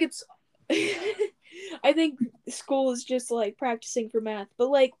 I think it's. I think school is just like practicing for math, but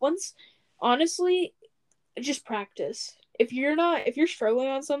like once, honestly, just practice. If you're struggling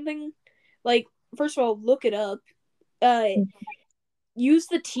on something, like first of all, look it up. Uh, use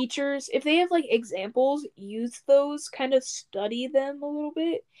the teachers if they have like examples. Use those. Kind of study them a little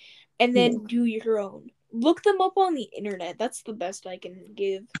bit, and Yeah. then do your own. Look them up on the internet. That's the best I can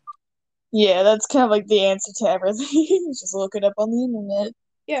give. Yeah, that's kind of like the answer to everything. Just look it up on the internet.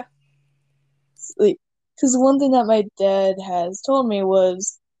 Yeah. Like, because one thing that my dad has told me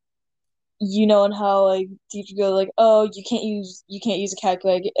was, and how like teachers go like, oh, you can't use a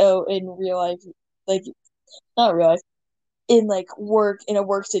calculator. Oh, in real life, like not real life, in like work in a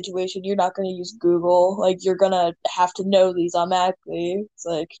work situation, you're not gonna use Google. Like you're gonna have to know these automatically. It's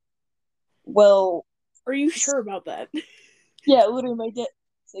like, well, Are you sure about that? yeah, literally my dad.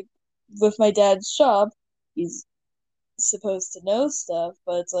 It's like with my dad's job, he's supposed to know stuff,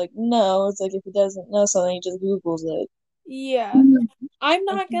 but it's like no, it's like if he doesn't know something, he just Googles it. Yeah. Mhm. I'm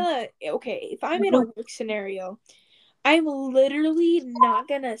Like, not gonna. Okay, if I'm in a work scenario, I'm literally not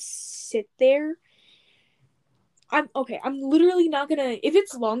gonna sit there. I'm okay. I'm literally not gonna. If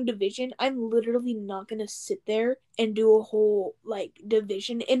it's long division, I'm literally not gonna sit there and do a whole like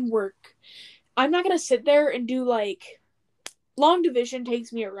division in work. I'm not gonna sit there and do like long division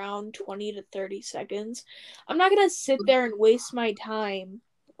takes me around 20 to 30 seconds. I'm not gonna sit there and waste my time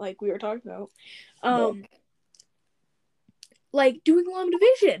like we were talking about. no. Um, like doing long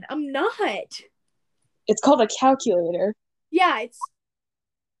division. I'm not. It's called a calculator. Yeah, it's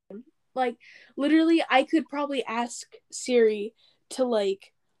like literally I could probably ask Siri to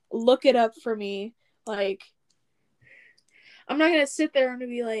like look it up for me. Like I'm not gonna sit there and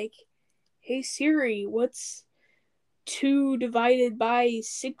be like, "Hey Siri, what's 2 divided by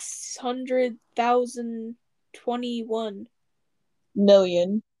 600,021?"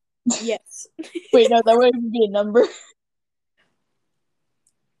 Million. Yes. Wait, no, that wouldn't even be a number.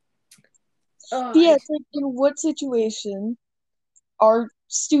 But yeah, I it's like in what situation are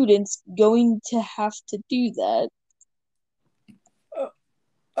students going to have to do that? oh,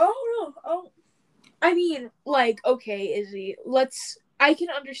 oh no. Oh, I mean, like, okay, Izzy, let's. I can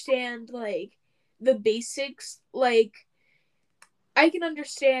understand, like, the basics. Like, I can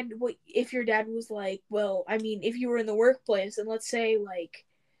understand what if your dad was like, well, I mean, if you were in the workplace and let's say, like,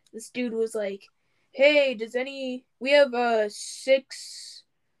 this dude was like, hey, we have six,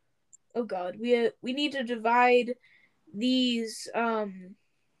 oh god, we need to divide these,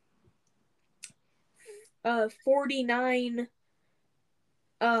 49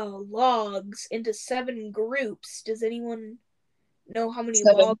 logs into 7 groups. Does anyone know how many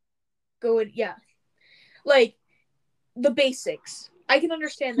Seven. logs go in? Yeah, like the basics. I can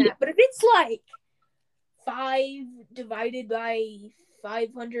understand Yeah. that, but if it's like 5 divided by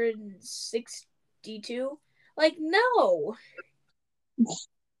 562, like no,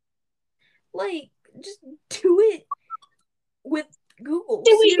 like just do it with Google,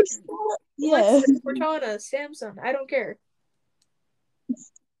 Do we Siri, Yeah. Alexa, Cortana, Samsung. I don't care.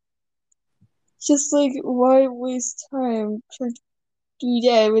 Just like why waste time trying to do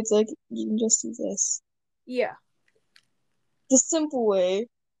yeah, it's like you can just do this. Yeah, The simple way.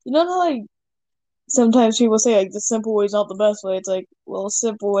 You know how like sometimes people say like the simple way is not the best way. It's like, well, a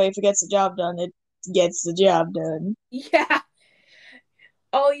simple way if it gets the job done, it gets the job done. yeah.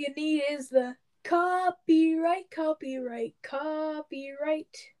 All you need is the copyright, copyright,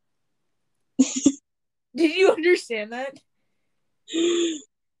 copyright. Did you understand that?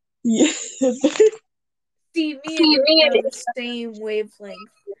 Yeah. See, me and See, it me are and on the same wavelength.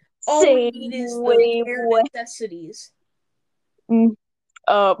 All we same need is the bare wavelength. necessities. Mm,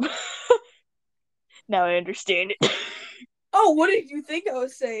 um, now I understand it. Oh, what did you think I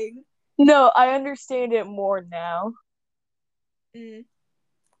was saying? No, I understand it more now. Mm,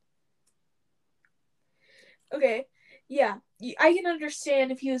 okay, yeah, I can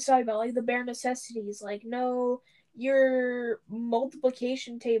understand if he was talking about like the bare necessities, like know your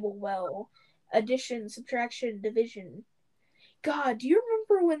multiplication table well, addition, subtraction, division. God, do you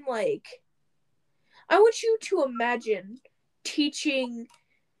remember when, like, I want you to imagine teaching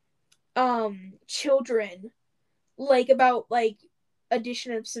children like about like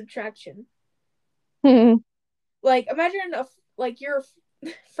addition and subtraction. Like imagine like you're a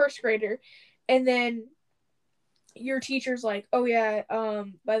first grader and then your teacher's like, "Oh yeah,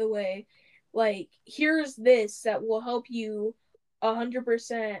 by the way, like here's this that will help you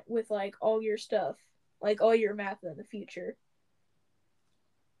 100% with like all your stuff, like all your math in the future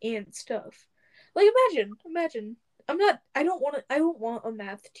and stuff." Like imagine. I don't want a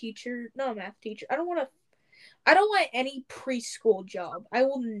math teacher, not a math teacher. I don't want any preschool job. I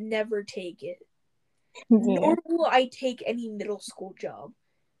will never take it. Yeah. Nor will I take any middle school job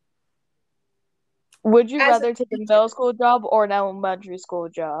Would you as a rather take a teacher. middle school job or an elementary school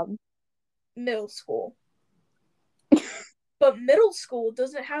job? Middle school. But middle school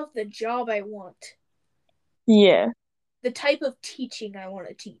doesn't have the job I want. Yeah. The type of teaching I want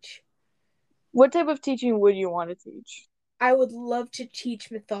to teach. What type of teaching would you want to teach? I would love to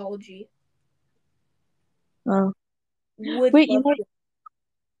teach mythology. Oh. Would Wait, love to.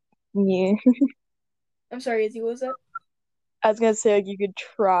 yeah. I'm sorry, Izzy, what was that? I was gonna say like you could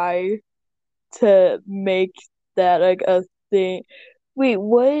try to make that like a thing. Wait,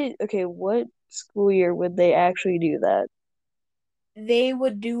 what? Okay, what school year would they actually do that? They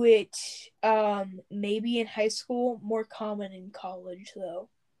would do it maybe in high school, more common in college though.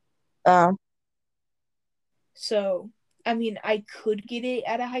 Um, So, I mean, I could get it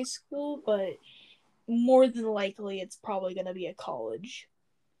at a high school, but more than likely it's probably going to be a college.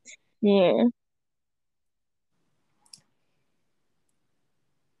 yeah.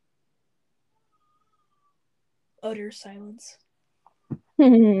 Utter silence.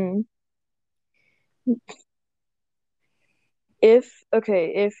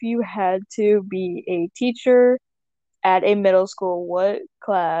 If you had to be a teacher at a middle school, what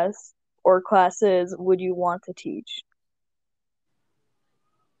class or classes would you want to teach?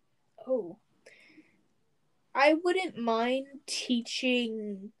 Oh, I wouldn't mind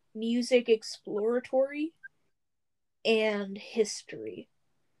teaching music exploratory and history.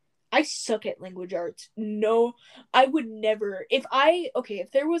 I suck at language arts. No, I would never. If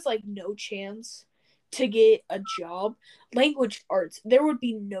there was like no chance to get a job, language arts, there would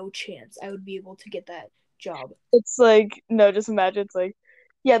be no chance I would be able to get that job. It's like no, just imagine it's like,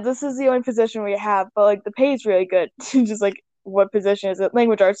 yeah, this is the only position we have, but like the pay is really good. Just like, what position is it?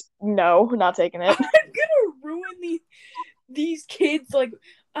 Language arts? No, not taking I'm it. gonna ruin these kids.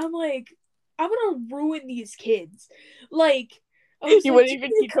 I'm gonna ruin these kids. Like, I was You like, wouldn't do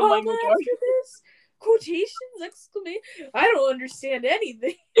even they teach them come language arts. after this? Quotations, exclamation. I don't understand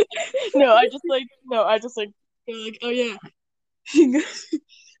anything. No, I just like go like, oh yeah.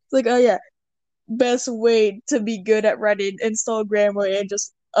 It's like, oh yeah, best way to be good at writing, install Grammarly and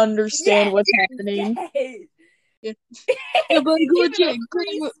just understand Yes, what's happening. yes. Yeah, yeah, Is but he go even a check.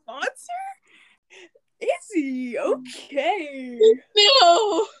 free sponsor? Is he? Okay.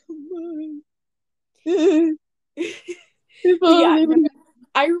 No. If But yeah, only. no,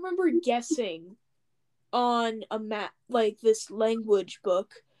 I remember guessing on a map, like this language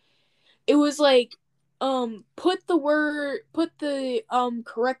book. It was like, put the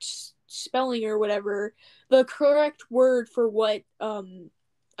correct spelling or whatever, the correct word for what,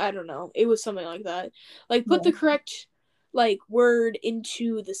 I don't know. It was something like that. Like, put the Yeah. correct, like, word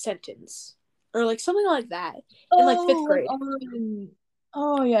into the sentence. Or, like, something like that. In, like, fifth Oh, like grade.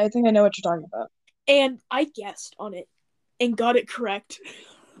 oh yeah, I think I know what you're talking about. And I guessed on it and got it correct.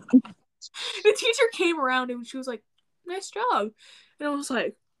 The teacher came around and she was like, "Nice job." And I was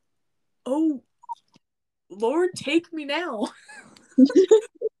like, "Oh, Lord, take me now.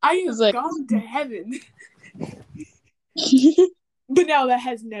 I It's have like gone to heaven." But now that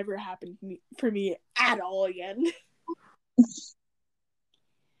has never happened for me at all again.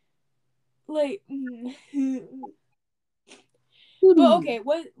 Like, but okay,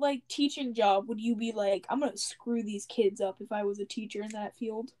 what like teaching job would you be like? I'm gonna screw these kids up if I was a teacher in that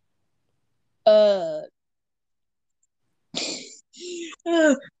field. uh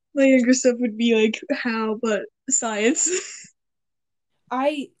uh, my younger stuff would be like how, but science.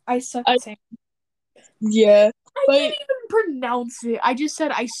 I suck I at saying. yeah, I but can't even pronounce it. I just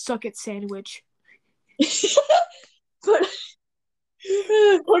said I suck at sandwich. but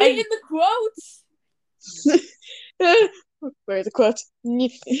Put it I in the quotes. where's the quote?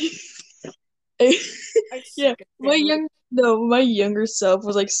 I Yeah, suck at sandwich. my younger self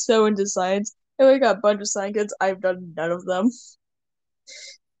was like so into science. And we got a bunch of science kits. I've done none of them.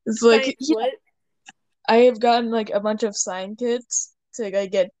 It's like Science what? I have gotten like a bunch of science kits to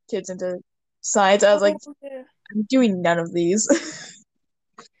like get kids into science. I was Oh like, yeah. I'm doing none of these.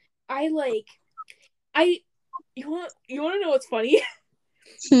 I like I you want to know what's funny?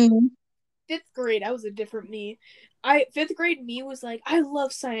 Hmm. Fifth grade, I was a different me. I fifth grade me was like, I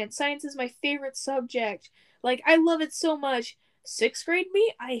love science. Science is my favorite subject. Like I love it so much. Sixth grade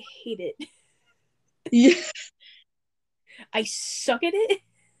me, I hate it. Yeah. I suck at it.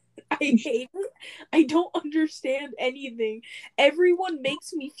 I hate it. I don't understand anything. Everyone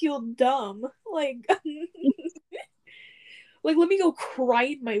makes me feel dumb. Like like let me go cry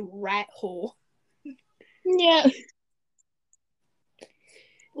in my rat hole. Yeah.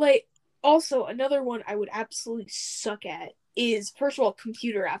 Like also another one I would absolutely suck at is first of all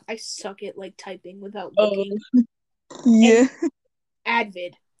computer app. I suck at like typing without Oh, looking. And yeah.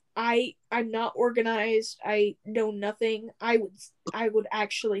 Advid. I'm not organized. I know nothing. I would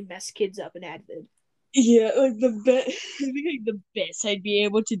actually mess kids up in Advid. Yeah, like the best. I think like the best I'd be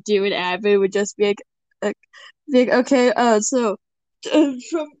able to do in Avid would just like, okay, so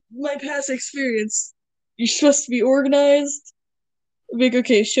from my past experience, you're supposed to be organized. Like,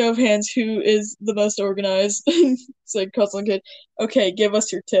 okay, show of hands, who is the most organized? It's like Cousin Kid. Okay, give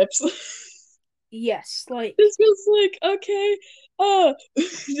us your tips. Yes, like This goes like, okay,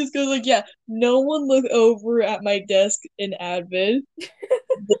 just goes like, yeah, no one look over at my desk in Advid.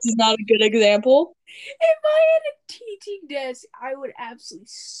 This is not a good example. if I had a teaching desk, I would absolutely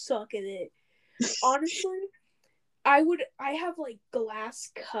suck at it. Honestly, I have like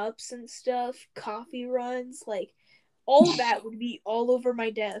glass cups and stuff, coffee runs, like all that would be all over my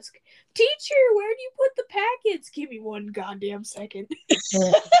desk. Teacher, where do you put the packets? Give me one goddamn second.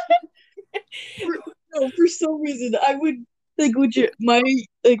 for, no, for some reason, I would like legit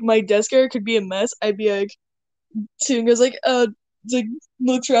my desk area could be a mess. I'd be like, soon goes like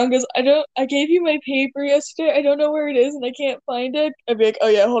looks around, goes, I gave you my paper yesterday. I don't know where it is, and I can't find it. I'd be like, oh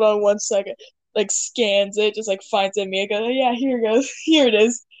yeah, hold on 1 second. Like scans it, just like finds it. Me, I go, oh, yeah, here it goes, here it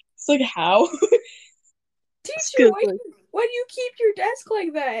is. It's like how? It's Teacher, good. Like, why do you keep your desk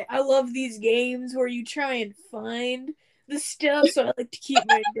like that? I love these games where you try and find the stuff, so I like to keep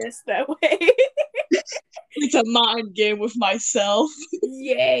my desk that way. it's a mind game with myself.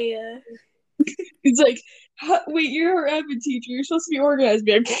 Yeah. It's like, wait, you're our admin teacher. You're supposed to be organized.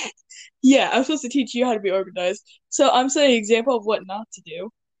 Be like, yeah, I'm supposed to teach you how to be organized. So I'm setting an example of what not to do.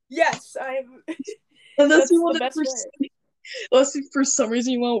 Yes, I'm. Unless That's you the want best way. unless for some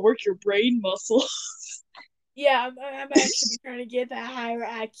reason you want to work your brain muscle. Yeah, I'm actually trying to get that higher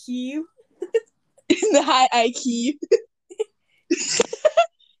IQ. In the high IQ.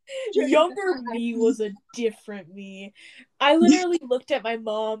 Younger me was a different me. I literally looked at my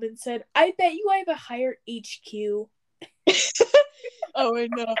mom and said, I bet you I have a higher HQ. Oh wait,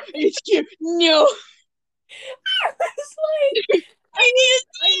 no. HQ. No. I was like, I need to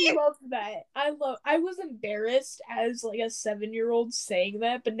I see love that. I was embarrassed as like a 7-year-old saying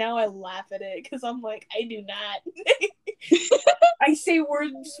that, but now I laugh at it because I'm like, I do not. I say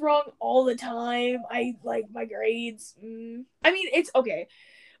words wrong all the time. I like my grades. I mean, it's okay.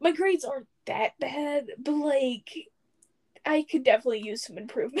 My grades aren't that bad, but like I could definitely use some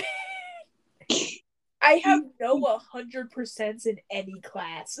improvement. I have no 100% in any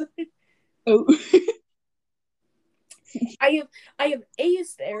class. Oh. I have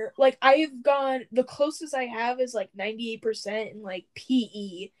A's there. Like I have gone the closest I have is like 98% in like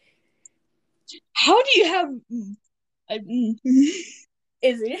PE. How do you have I,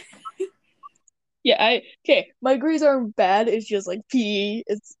 Is it? yeah, I okay. My grades aren't bad. It's just like PE.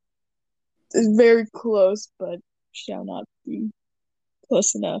 It's very close, but shall not be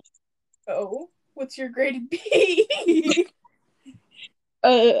close enough. Oh, what's your grade in PE?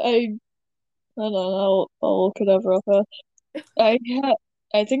 I don't know. I'll look it up real fast. I have.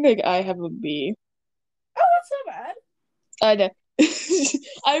 I think like I have a B. Oh, that's not bad. I know.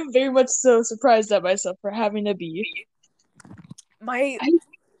 I'm very much so surprised at myself for having a B. My I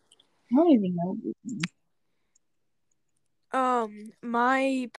don't even know.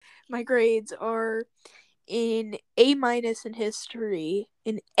 my grades are in A minus in history,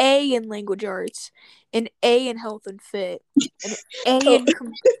 an A in language arts, an A in health and fit, an A Oh, in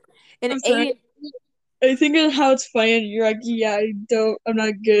an I'm sorry. A in, I think of how it's funny. And you're like, yeah, I'm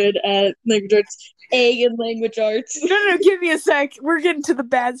not good at language arts. A in language arts. no, give me a sec. We're getting to the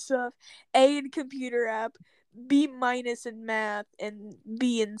bad stuff. A in computer app, B minus in math, and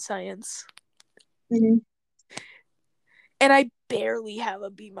B in science. Mhm. And I barely have a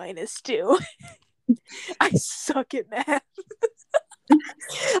B minus too. I suck at math.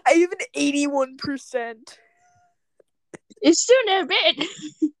 I have an 81%. It's still not bad.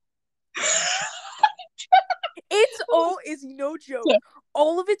 It's no joke. So,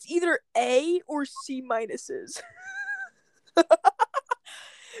 all of it's either A or C minuses.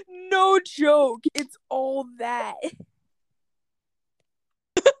 No joke. It's all that.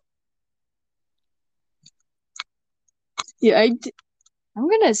 Yeah, I'm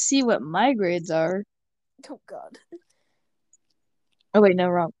gonna see what my grades are. Oh god. Oh wait, no,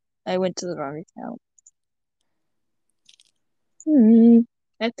 wrong. I went to the wrong account.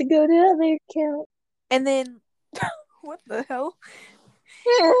 I have to go to the other account. And then what the hell?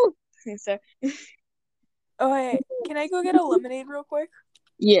 So, Oh hey, can I go get a lemonade real quick?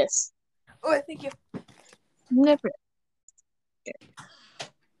 yes. Oh, thank you. Never.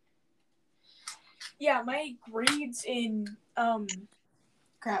 Yeah, my grades in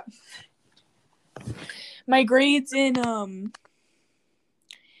crap. My grades in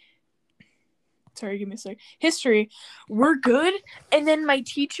sorry, give me a sec. History were good, and then my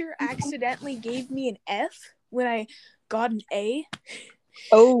teacher accidentally gave me an F when I got an A.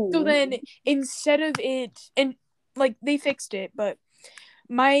 Oh. So then instead of it, and like they fixed it, but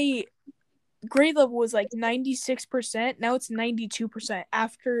my grade level was like 96%. Now it's 92%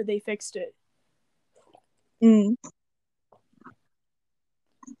 after they fixed it. Mm.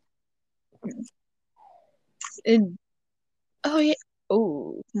 And, oh yeah.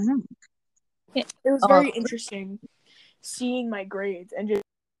 Oh. Yeah. It was very interesting seeing my grades and just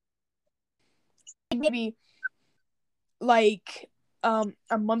maybe like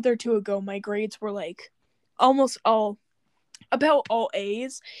a month or two ago my grades were like almost all about all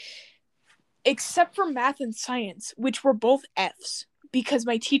A's except for math and science, which were both F's because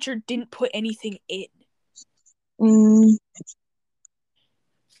my teacher didn't put anything in. Mm.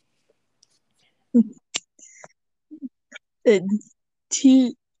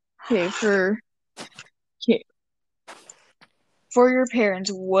 Okay, okay, for your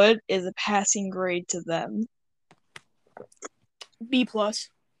parents, what is a passing grade to them? B plus.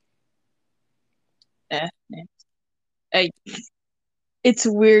 Eh, it's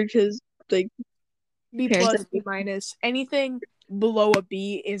weird because like B parents plus, B minus. Anything below a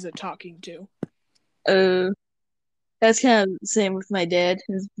B is a talking to. that's kind of the same with my dad.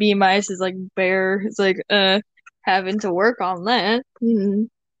 His B minus is like bare. It's like having to work on that.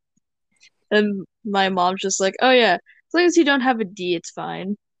 And my mom's just like, oh yeah, as long as you don't have a D, it's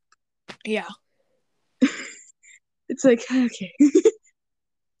fine. Yeah. It's like okay.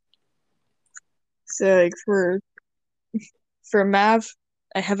 So like for math,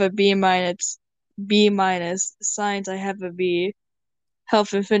 I have a B minus. B minus. Science, I have a B.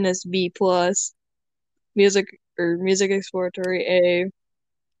 Health and fitness, B plus. Music or music exploratory, A. You have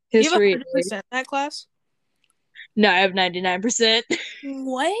History, 100% in that class? no, I have 99%.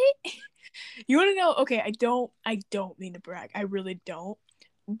 What? You want to know? Okay, I don't mean to brag. I really don't.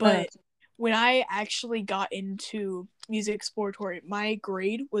 Uh, But when I actually got into music exploratory, my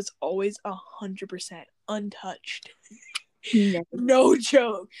grade was always 100% untouched. no. No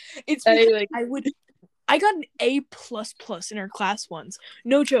joke. It's because Like I got an A plus plus in our class once.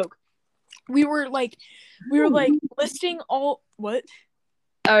 No joke. We were like listing all what?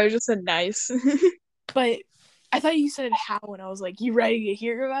 I was just a nice. But I thought you said how, and I was like, you ready to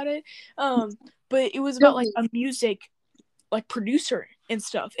hear about it? But it was No. about like a music like producer and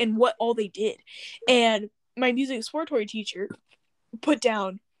stuff and what all they did. And my music exploratory teacher put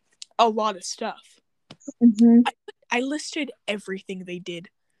down a lot of stuff. Mhm. I listed everything they did.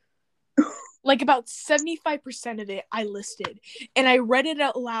 Like about 75% of it I listed. And I read it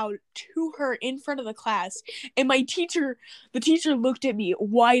out loud to her in front of the class. And the teacher looked at me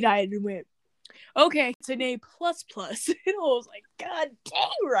wide-eyed and went, okay, it's an A plus plus. And I was like, God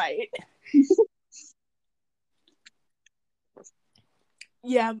dang right.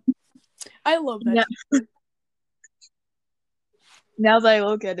 Yeah. I love that. Now that I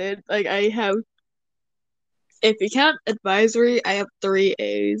look at it, like I have, if you count advisory, I have 3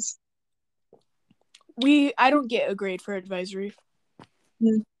 A's. I don't get a grade for advisory.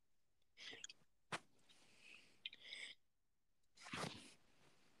 Mm.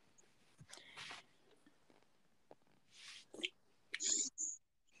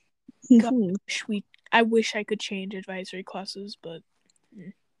 God, I wish I could change advisory classes, but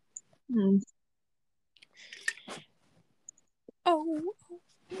Mm. oh,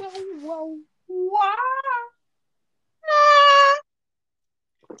 whoa, wow.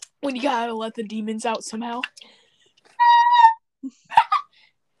 When you gotta let the demons out somehow.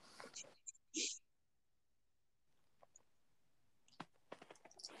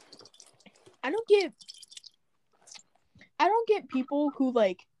 I don't get people who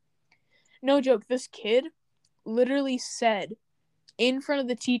like, no joke, this kid literally said in front of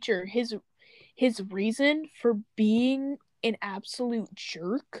the teacher his reason for being an absolute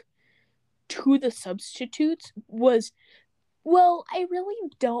jerk to the substitutes was, well, I really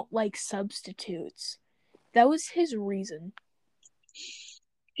don't like substitutes. That was his reason.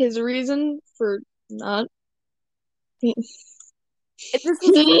 His reason for not. This was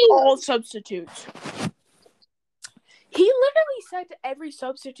for all substitutes. He literally said to every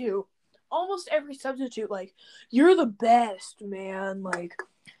substitute, almost every substitute, like, you're the best, man.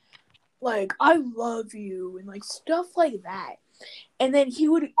 Like I love you, and like stuff like that. And then he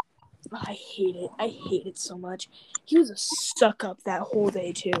would, I hate it. I hate it so much. He was a suck up that whole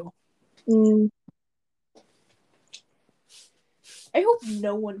day too. I hope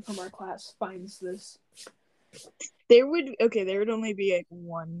no one from our class finds this. There would only be like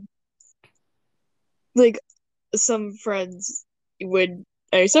one. Like some friends would.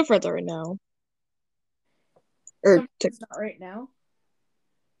 Some friends are right now. Or It's not right now.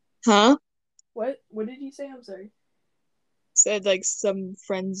 huh? What did you say? I'm sorry. Said like some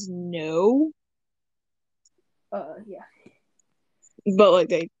friends know. Yeah. But like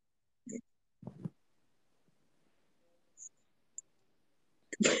they.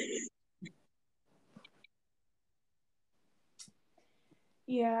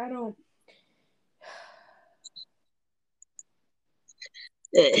 Yeah, I don't.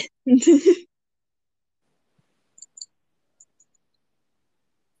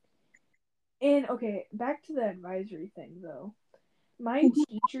 And okay, back to the advisory thing though. My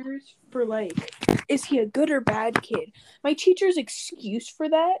teachers for like, is he a good or bad kid? My teacher's excuse for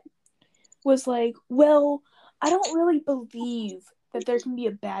that was like, well, I don't really believe that there can be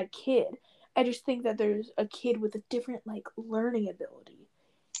a bad kid. I just think that there's a kid with a different like learning ability.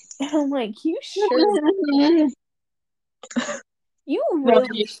 And I'm like, you sure? You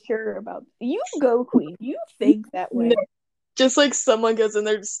really sure about you go queen? You think that way? Just like someone goes in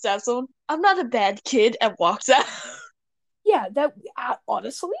there to stab someone. I'm not a bad kid and walks out. Yeah, that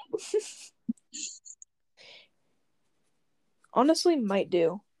honestly, might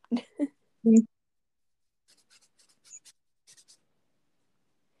do.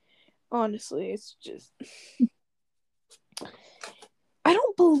 Honestly, it's just I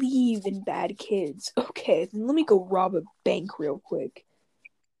don't believe in bad kids. Okay, then let me go rob a bank real quick.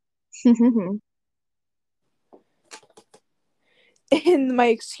 And my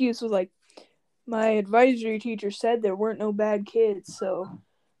excuse was like, my advisory teacher said there weren't no bad kids, so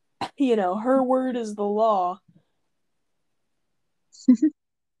her word is the law.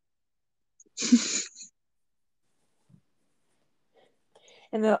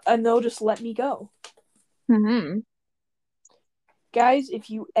 And they'll just let me go. Guys, if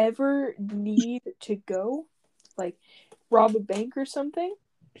you ever need to go, like rob a bank or something,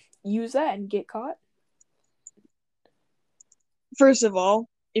 use that and get caught. First of all,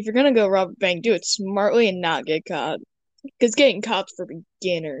 if you're gonna go rob a bank, do it smartly and not get caught. Because getting caught for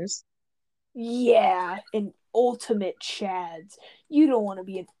beginners. Yeah, an ultimate chads. You don't want to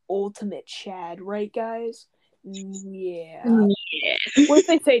be an ultimate chad, right, guys? Yeah. What if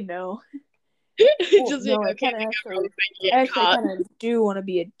they say no? Well, no, I kind of actually do want to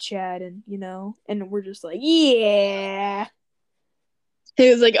be a chad, and and we're just like, yeah. He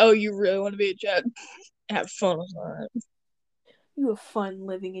was like, "Oh, you really want to be a chad? Have fun with that. You have fun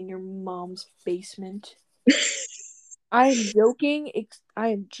living in your mom's basement." I'm joking. I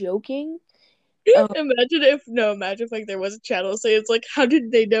am joking. Imagine if like there was a channel say it's like, how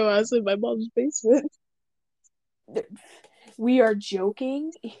did they know I was in my mom's basement? We are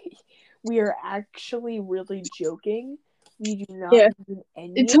joking. We are actually really joking. We do not mean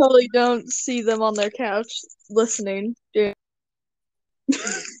any. You totally don't see them on their couch listening. Yeah.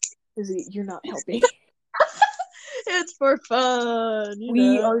 You're not helping. It's for fun.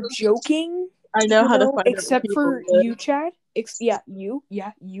 We are joking. I know how to find except for you, Chad. You,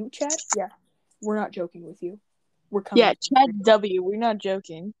 Chad. Yeah, we're not joking with you. We're coming. Yeah, Chad W. We're not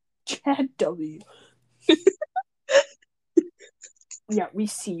joking. Chad W. Yeah, we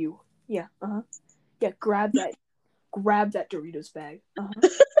see you. Yeah. Yeah, grab that Doritos bag.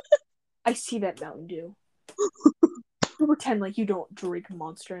 I see that Mountain Dew. Don't pretend like you don't drink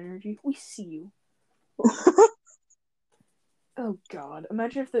Monster Energy. We see you. Oh God!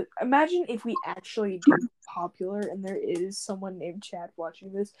 Imagine if we actually do popular and there is someone named Chad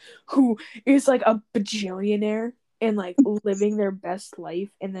watching this who is like a bajillionaire and like living their best life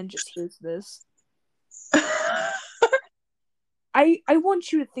and then just hears this. I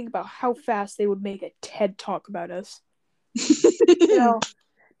want you to think about how fast they would make a TED talk about us.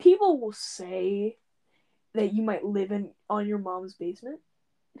 People will say that you might live on your mom's basement.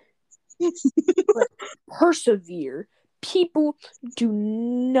 But persevere. People do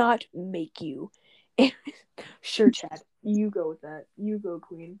not make you. Sure, Chad. You go with that. You go,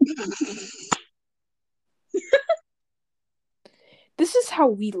 Queen. This is how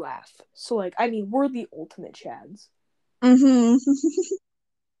we laugh. So, like, I mean, we're the ultimate Chads. Mm-hmm.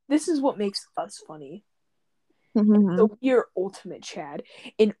 This is what makes us funny. Mm-hmm. So we're ultimate Chad.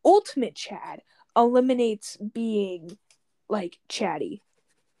 And ultimate Chad eliminates being, like, chatty.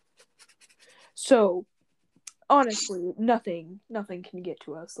 So, honestly, nothing can get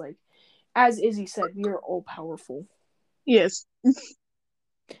to us. Like, as Izzy said, we are all powerful. Yes.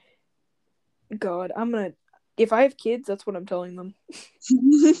 God, if I have kids, that's what I'm telling them.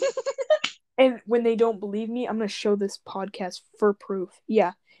 And when they don't believe me, I'm gonna show this podcast for proof.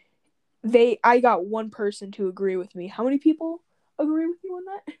 Yeah, I got one person to agree with me. How many people agree with you on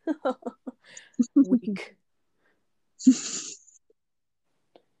that? Weak.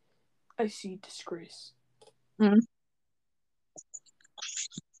 I see disgrace. Mm.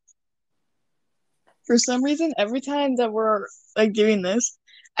 For some reason, every time that we're like doing this,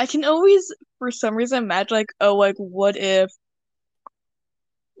 I can always, for some reason, imagine like, oh, like what if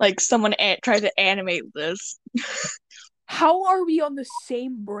like someone tried to animate this? How are we on the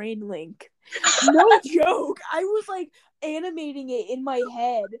same brain link? No joke. I was like animating it in my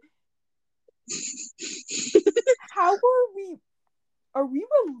head. How are we? Are we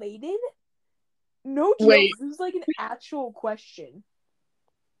related? No joke. Wait, This is like an actual question.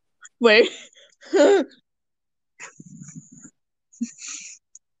 wait.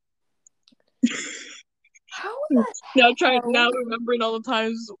 How the Now hell? remembering all the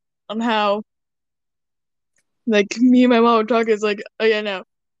times on how like me and my mom were talking. It's like, oh yeah, no,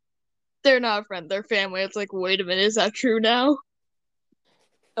 they're not a friend, they're family. It's like, wait a minute, is that true now?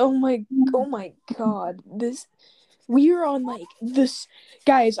 Oh my god. We are on like this,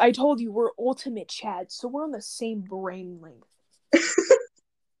 guys. I told you we're ultimate Chad, so we're on the same brain length.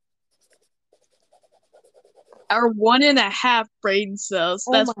 Our 1.5 brain cells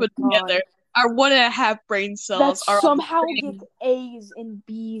Oh that's my put god. together. Our 1.5 brain That cells are on the somehow brain. gets A's and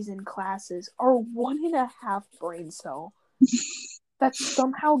B's in classes. Our 1.5 brain cell. That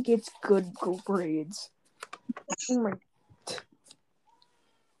somehow gets good grades. Oh my.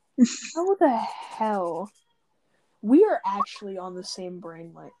 How the hell? We are actually on the same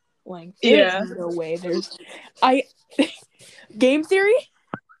brain length. There's Yeah. no way. I. Game theory?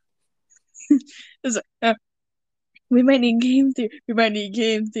 It's like, we might need game theory. We might need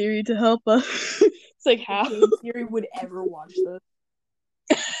game theory to help us. It's like, how? Game theory would ever watch this.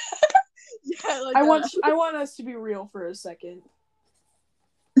 Yeah, like I want us to be real for a second.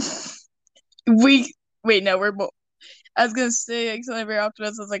 Wait, no, we're both. I was gonna say like something very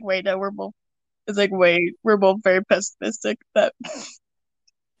optimistic. I was like, wait, no, we're both. It's like, wait, we're both very pessimistic. That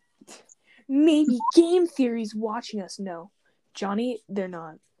Maybe game theory's watching us. No, Johnny, they're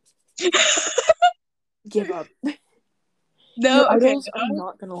not. Give up. no, Your okay, idols are no.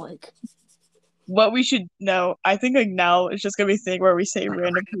 not gonna like. What we should know, I think like now it's just gonna be a thing where we say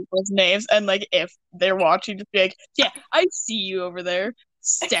random people's names and like if they're watching, just be like, yeah, I see you over there,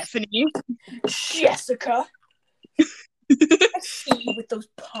 Stephanie. Jessica, I see you with those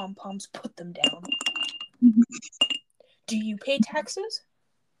pom poms. Put them down. Do you pay taxes?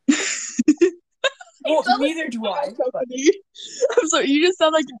 Well, neither do I. But... I'm sorry, you just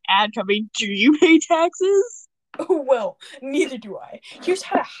sound like an ad company. Do you pay taxes? Oh, well, neither do I. Here's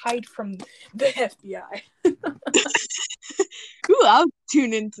how to hide from the FBI. Ooh, I'll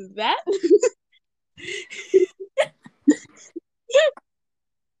tune into that.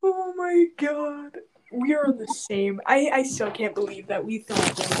 Oh my god. We are on the same. I still can't believe that we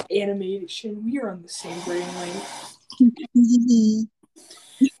thought like animation. We are on the same brain length.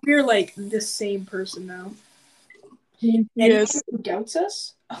 We're like the same person now. Yes. Anyone who doubts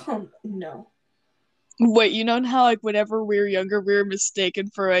us? No. Wait, you know how like whenever we were younger, we were mistaken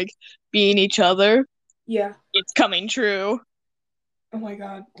for like being each other? Yeah. It's coming true. Oh my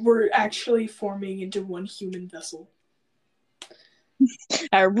god. We're actually forming into one human vessel.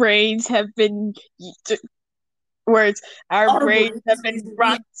 Our brains have been words. Our brains have been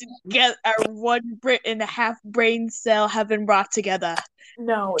brought together. Our 1.5 brain cell have been brought together.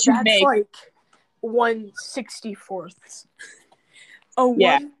 No, to that's make like 1/64. A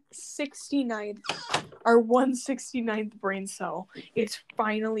yeah. 1/69th, our 1/69th brain cell is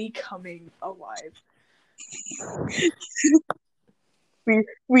finally coming alive.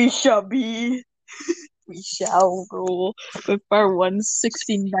 We shall be. We shall rule with our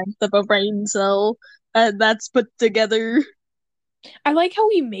 1/69th of a brain cell, and that's put together. I like how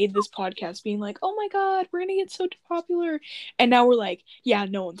we made this podcast being like, oh my god, we're gonna get so popular. And now we're like, yeah,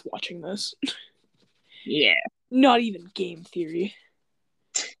 no one's watching this. Yeah. Not even game theory.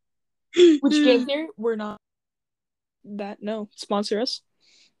 Which game theory? We're not that. No, sponsor us.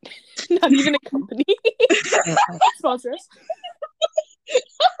 Not even a company. Sponsor us.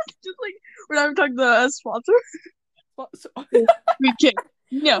 Just like we're not even talking to a sponsor. We can't.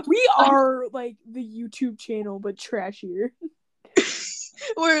 No, we are like the YouTube channel, but trashier.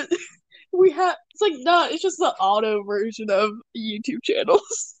 We have. It's like not. It's just the auto version of YouTube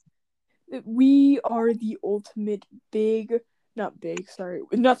channels. We are the ultimate big. Not big. Sorry,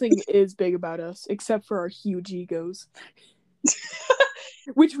 nothing is big about us except for our huge egos.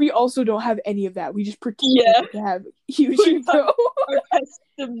 Which we also don't have any of that. We just pretend to have huge ego. Our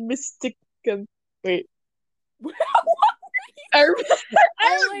pessimistic. Wait. All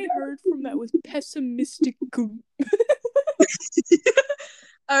I heard from that was pessimistic.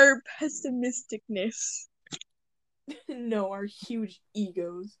 Our pessimisticness. No, our huge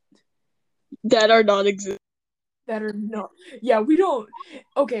egos. That are not existent. That are not. Yeah, we don't.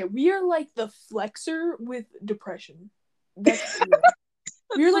 Okay, we are like the flexer with depression. That's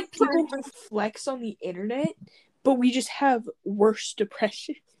we're like people who flex on the internet, but we just have worse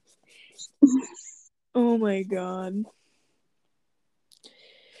depression. Oh my god.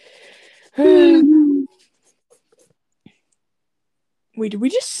 Wait, did we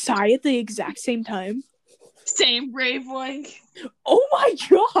just sigh at the exact same time? Same wavelength. Oh my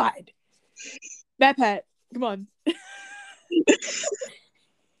god! Pat, come on.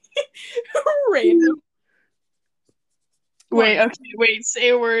 Random. Wait, say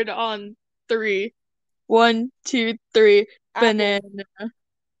a word on 3. 1, 2, 3. Apple. Banana.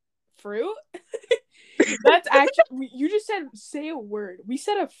 Fruit? That's actually, you just said say a word. We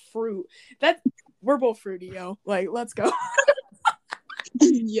said a fruit. We're both fruity, yo. Like, let's go.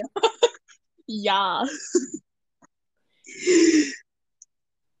 Yeah. Yeah.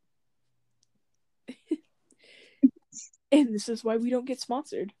 And this is why we don't get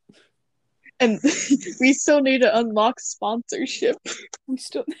sponsored. And we still need to unlock sponsorship. We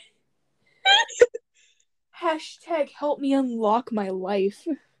still. Hashtag help me unlock my life.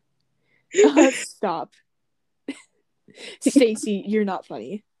 Stop. Stacy, you're not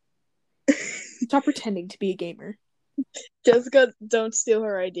funny. Stop pretending to be a gamer. Jessica, don't steal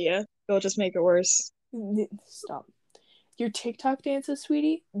her idea. It'll just make it worse. Stop. Your TikTok dances,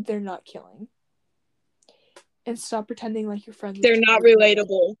 sweetie, they're not killing. And stop pretending like your friends. They're not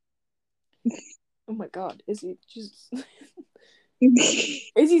relatable. Oh my god, Izzy, just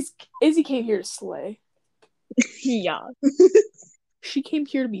Izzy came here to slay. Yeah. She came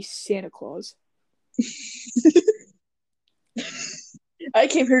here to be Santa Claus. I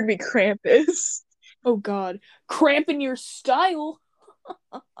came here to be Krampus. Oh god. Cramping your style.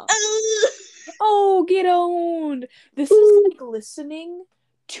 Oh, get owned. This is like listening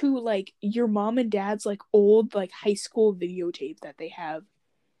to like your mom and dad's like old like high school videotape that they have.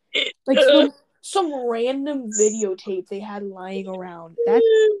 Like some random videotape they had lying around.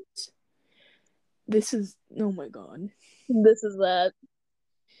 This is oh my god. This is that.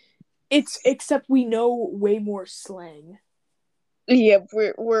 It's except we know way more slang. Yep,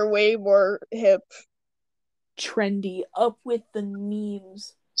 we're way more hip. Trendy. Up with the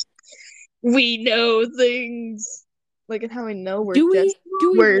memes. We know things. Look at how we know we're really,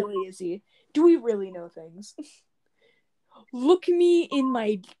 Izzy? Do we really know things? Look me in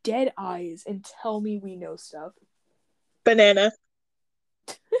my dead eyes and tell me we know stuff. Banana.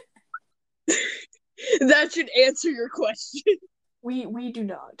 That should answer your question. We do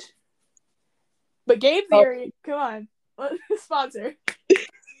not. But game theory, come on. Sponsor.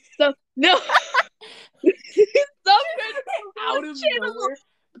 No. Stop out of nowhere.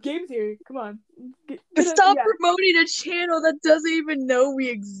 Game theory, come on. Stop promoting a channel that doesn't even know we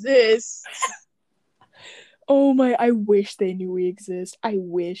exist. Oh my, I wish they knew we exist. I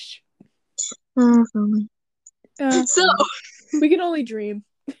wish. So we can only dream.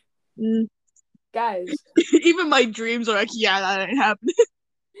 Guys. Even my dreams are like, yeah, that ain't happening.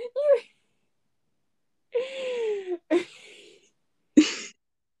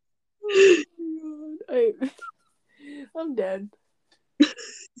 Oh God. I'm dead.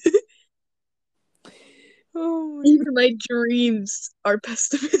 Even my dreams are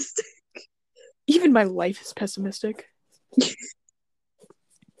pessimistic. Even my life is pessimistic.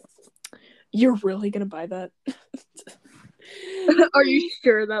 You're really gonna buy that? Are you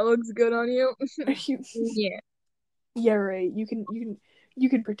sure that looks good on you? Yeah. Yeah, right. You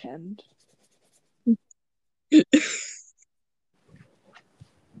can pretend.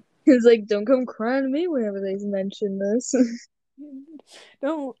 He's like, don't come crying to me whenever they mention this.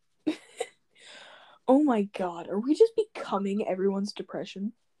 No. Oh my god, are we just becoming everyone's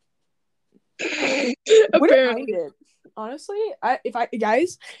depression? Apparently. honestly, if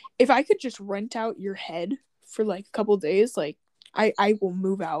I could just rent out your head for like a couple days, like I will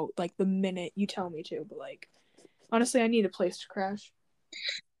move out like the minute you tell me to. But like honestly, I need a place to crash.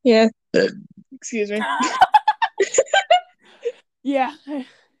 Yeah. Excuse me. Yeah.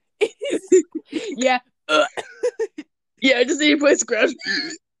 Yeah. Yeah, I just need a place to crash.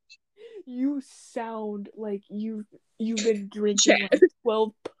 You sound like you've been drinking like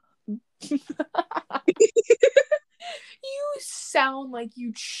 12. You sound like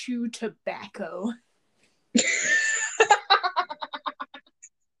you chew tobacco.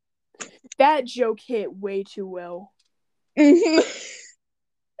 That joke hit way too well.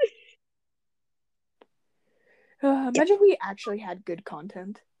 Imagine we actually had good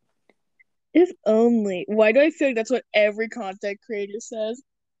content. If only. Why do I feel like that's what every content creator says?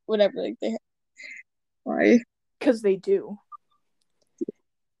 Whatever, like they. Why? Because they do.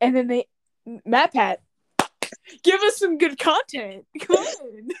 And then Matt Pat, give us some good content. Come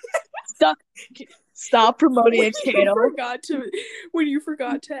on. Stop promoting a channel. When you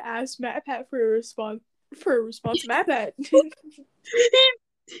forgot to ask Matt Pat for a response Matt Pat.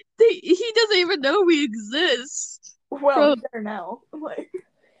 He doesn't even know we exist. Well, he's better now. Like,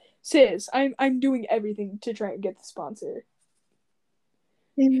 sis, I'm doing everything to try and get the sponsor.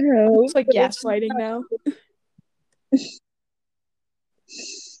 I know. It's like gaslighting now.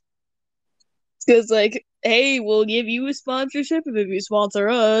 Because, like, hey, we'll give you a sponsorship if you sponsor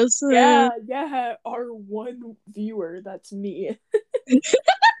us. Yeah, our one viewer, that's me.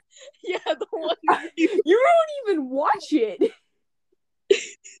 Yeah, the one you don't even watch it.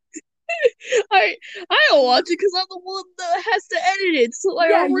 I don't watch it because I'm the one that has to edit it, so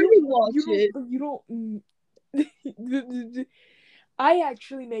I already watch it. You don't. I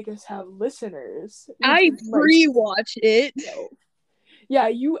actually make us have listeners. I pre-watch it. Yeah,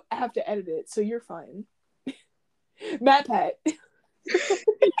 you have to edit it, so you're fine. Matt Pat.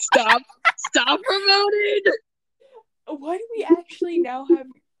 Stop promoting. Why do we actually now have?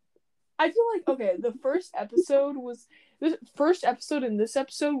 I feel like okay, the first episode in this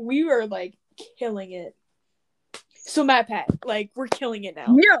episode, we were like killing it. So Matt Pat, like we're killing it now.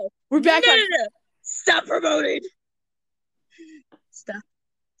 No, we're back. No. Stop promoting.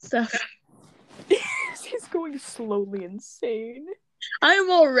 Stop. He's going slowly insane.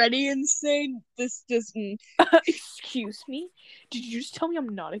 I'm already insane. This just. Excuse me? Did you just tell me I'm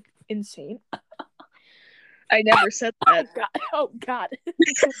not insane? I never said that. Oh God.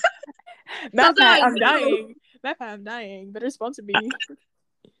 Matt Pat, I'm dying. Matt Pat, I'm dying. Better sponsor me.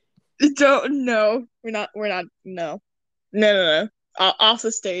 Don't. No. We're not. No. Off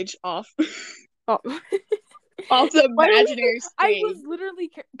the stage. Off. Oh. Off the imaginary stage. I was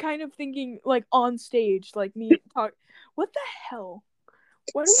literally kind of thinking like on stage, like me talk. What the hell?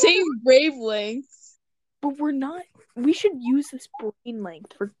 Same wavelength. But we're not. We should use this brain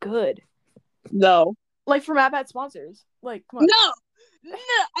length for good. No. Like for Matt Pat sponsors. Like, come on. No.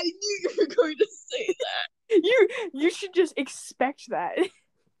 I knew you were going to say that. You should just expect that.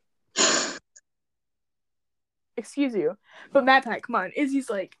 Excuse you. But Matt Pat, come on. Izzy's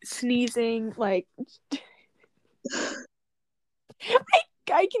like sneezing, like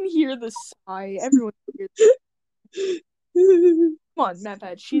I can hear the sigh. Everyone can hear the... Come on, Matt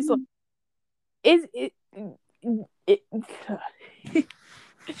Pat. She's like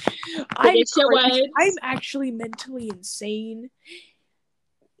I'm actually mentally insane.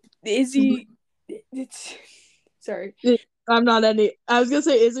 Izzy, it's sorry. I'm not any. I was gonna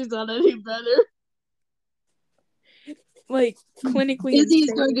say Izzy's not any better. Like clinically,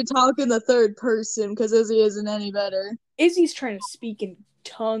 Izzy's going to talk in the third person because Izzy isn't any better. Izzy's trying to speak in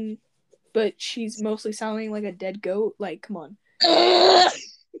tongue, but she's mostly sounding like a dead goat. Like, come on.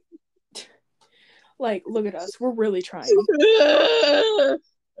 Like, look at us. We're really trying.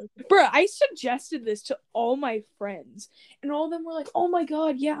 Bruh, I suggested this to all my friends, and all of them were like, oh my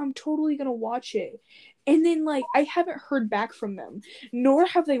god, yeah, I'm totally gonna watch it. And then, like, I haven't heard back from them, nor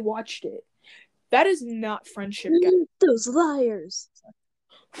have they watched it. That is not friendship, guys. Those liars.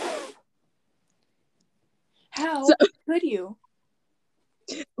 How could you?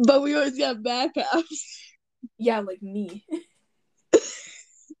 But we always got backups. Yeah, like me.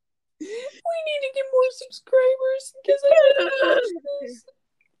 We need to get more subscribers because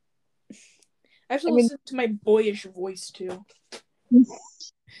I have to listen to my boyish voice too.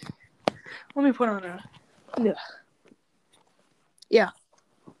 Let me put on a. Yeah.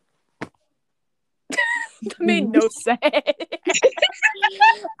 That made no sense.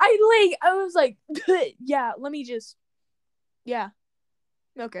 I was like, yeah. Let me just. Yeah.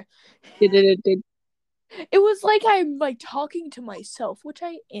 Okay. It did. It was like I'm like talking to myself, which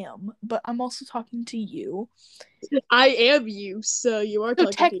I am, but I'm also talking to you. I am you, so you are So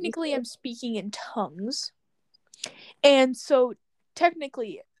talking to technically, I'm speaking in tongues, and so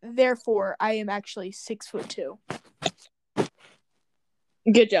technically, therefore, I am actually 6'2".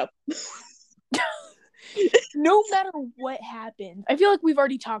 Good job. No matter what happens, I feel like we've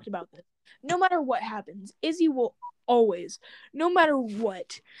already talked about this. No matter what happens, Izzy will always, no matter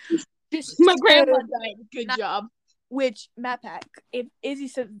what, just My grandma died. Good job. Which Matt Pack, if Izzy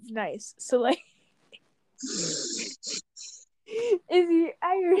says it's nice, so like Izzy,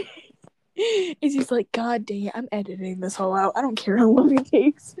 Izzy's like, God dang it, I'm editing this all out. I don't care how long it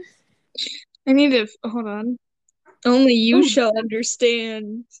takes. I need to hold on. Only you shall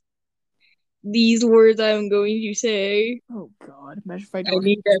understand these words I'm going to say. Oh God, imagine if I don't.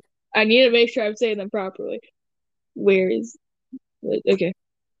 I need to make sure I'm saying them properly. Where is okay.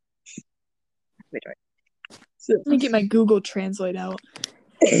 Wait. So. Let me get my Google Translate out.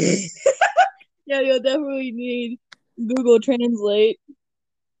 Yeah, you'll definitely need Google Translate.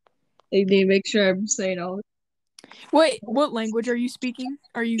 I need to make sure I'm saying all. Wait, what language are you speaking?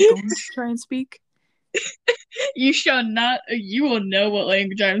 Are you going to try and speak? You shall not. You will know what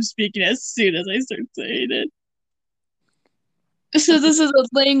language I'm speaking as soon as I start saying it. So this is a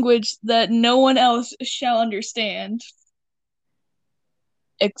language that no one else shall understand,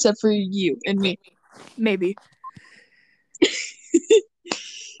 except for you and me. Maybe.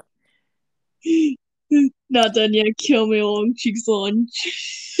 Not done yet. Kill me, long cheeks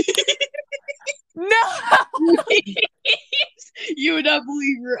lunch. No. You would not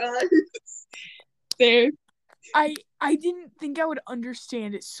believe your eyes. There. I didn't think I would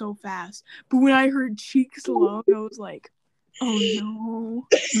understand it so fast, but when I heard cheeks alone, I was like, oh no.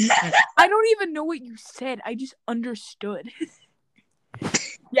 I don't even know what you said. I just understood.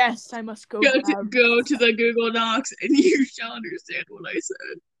 Yes, I must go Go to the Google Docs and you shall understand what I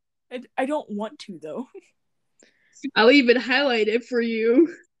said. I don't want to though. I'll even highlight it for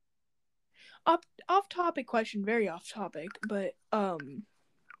you. Off topic question, very off topic, but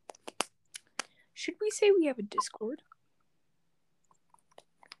should we say we have a Discord?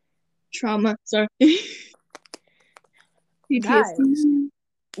 Trauma, sorry. Guys,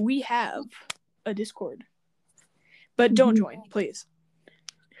 we have a Discord. But don't join, please.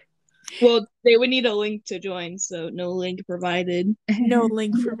 Well, they would need a link to join, so no link provided. No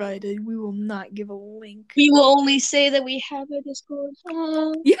link provided. We will not give a link. We will only say that we have a Discord.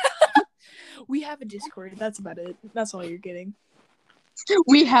 Yeah. We have a Discord. That's about it. That's all you're getting.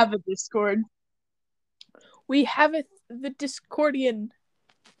 We have a Discord. We have the Discordian.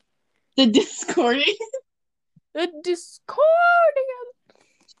 The Discordian? The Discordian!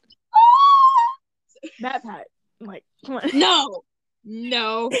 Matt Pat. Like, come on. No.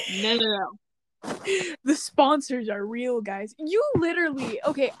 The sponsors are real, guys. You literally,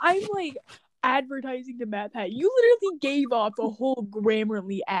 okay, I'm like advertising to Matt Pat. You literally gave off a whole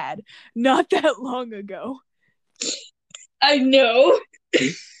Grammarly ad not that long ago. I know.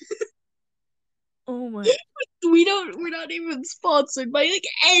 Oh my. We're not even sponsored by like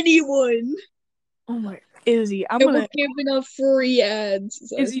anyone. Oh my. Izzy, we're giving up free ads.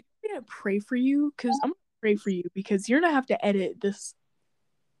 So. Izzy, I'm gonna pray for you because I'm gonna pray for you because you're gonna have to edit this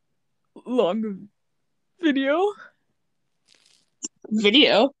long video.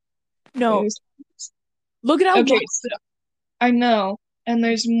 No. Look at how long. So I know. And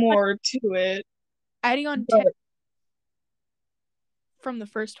there's more to it. Adding on 10 from the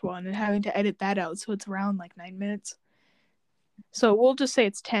first one and having to edit that out, so it's around like 9 minutes. So we'll just say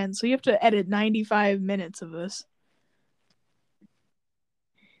it's 10. So you have to edit 95 minutes of this.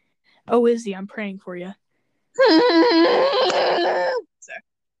 Oh, Izzy, I'm praying for you. Sorry.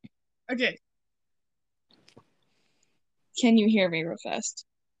 Okay. Can you hear me real fast?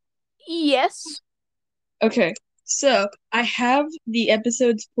 Yes. Okay. So I have the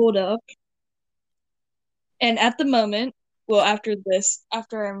episodes pulled up. And at the moment, well, after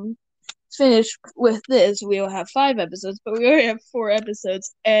I'm finished with this, we will have 5 episodes, but we already have 4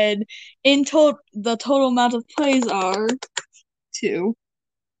 episodes. And in total, the total amount of plays are 2.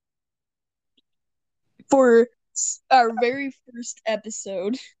 For our very first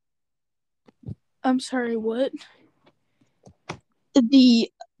episode. I'm sorry, what?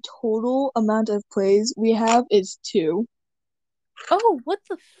 The total amount of plays we have is 2. Oh, what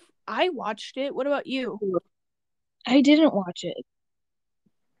the I watched it. What about you? I didn't watch it.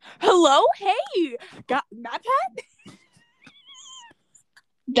 Hello? Hey! Got Matt Pat?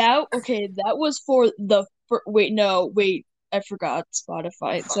 That was for the wait, I forgot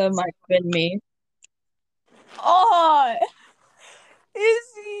Spotify, so it might have been me. Oh!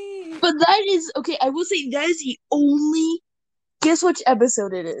 Izzy. But that is okay. I will say that is the only. Guess which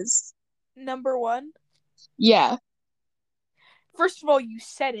episode it is? Number 1. Yeah, First of all, you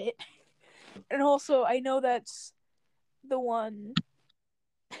said it, and also I know that's the one.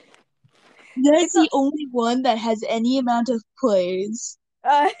 that's It's a. the only one that has any amount of plays,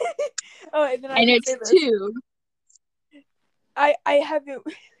 Uh, oh, and then I and can it's say this. two. I haven't.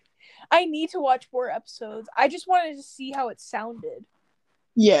 I need to watch more episodes. I just wanted to see how it sounded.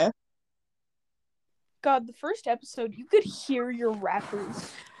 Yeah. God, the first episode, you could hear your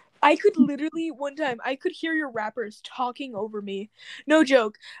rappers. I could literally, one time, I could hear your rappers talking over me. No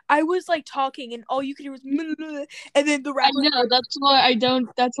joke. I was like talking, and all you could hear was, and then the I rappers know. were That's why I don't.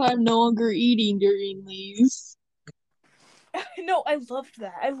 That's why I'm no longer eating during these. no, I loved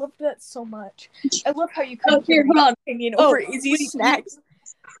that. I loved that so much. I love how you Oh, couldn't here, hear hold my on. opinion Oh, over Izzy's wait. snacks.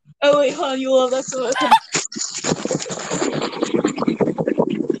 Oh wait, hold on. You love that so much.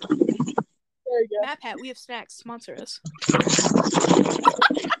 There you Matt Pat, we have snacks. Sponsor us. go.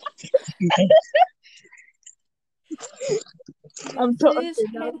 I'm talking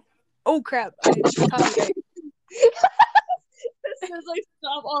now. Oh crap! Copyright. As soon as I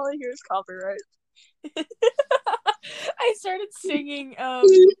stop, all I hear is copyright. I started singing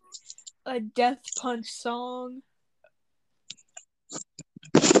a Death Punch song.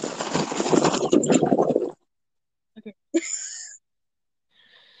 Okay.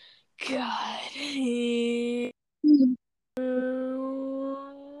 God.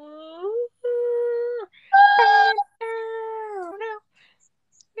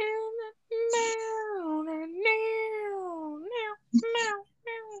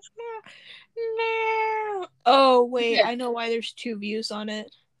 Oh wait, Okay. I know why there's 2 views on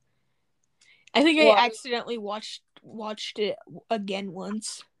it. I think What? I accidentally watched it again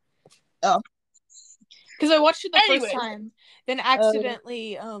once. Oh. Because I watched it the Anyway. first time, then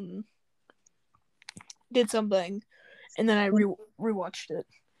accidentally did something, and then I rewatched it.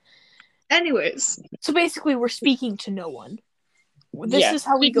 Anyways. So basically, we're speaking to no one. This is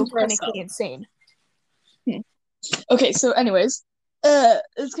how we go clinically insane. Okay, so anyways,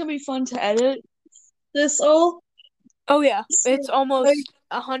 it's gonna be fun to edit this all. Oh yeah, So, it's almost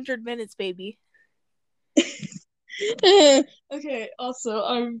 100 minutes, baby. okay.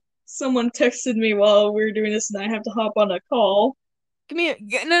 Also, someone texted me while we were doing this, and I have to hop on a call. No.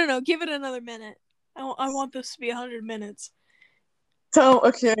 Give it another minute. I want this to be 100 minutes. So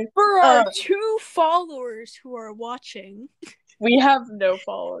okay. For our 2 followers who are watching. We have no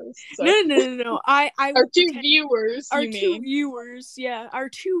followers. So. No. I our 2 viewers. Our you 2 mean? viewers, yeah, our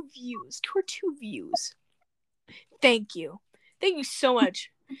 2 views. To our 2 views. Thank you so much.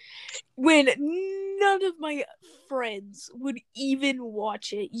 When none of my friends would even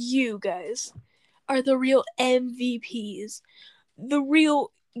watch it, you guys are the real MVPs, the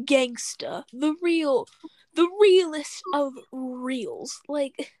real gangsta, the realest of reals.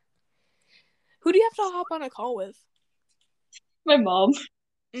 Like, who do you have to hop on a call with? My mom.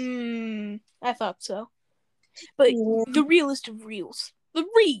 I thought so. But the realest of reals. The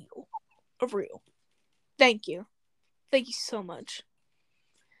real of real. Thank you. Thank you so much.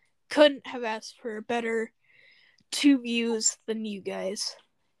 Couldn't have asked for a better 2 views than you guys.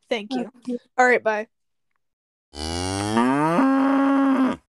 Thank you. Alright, bye.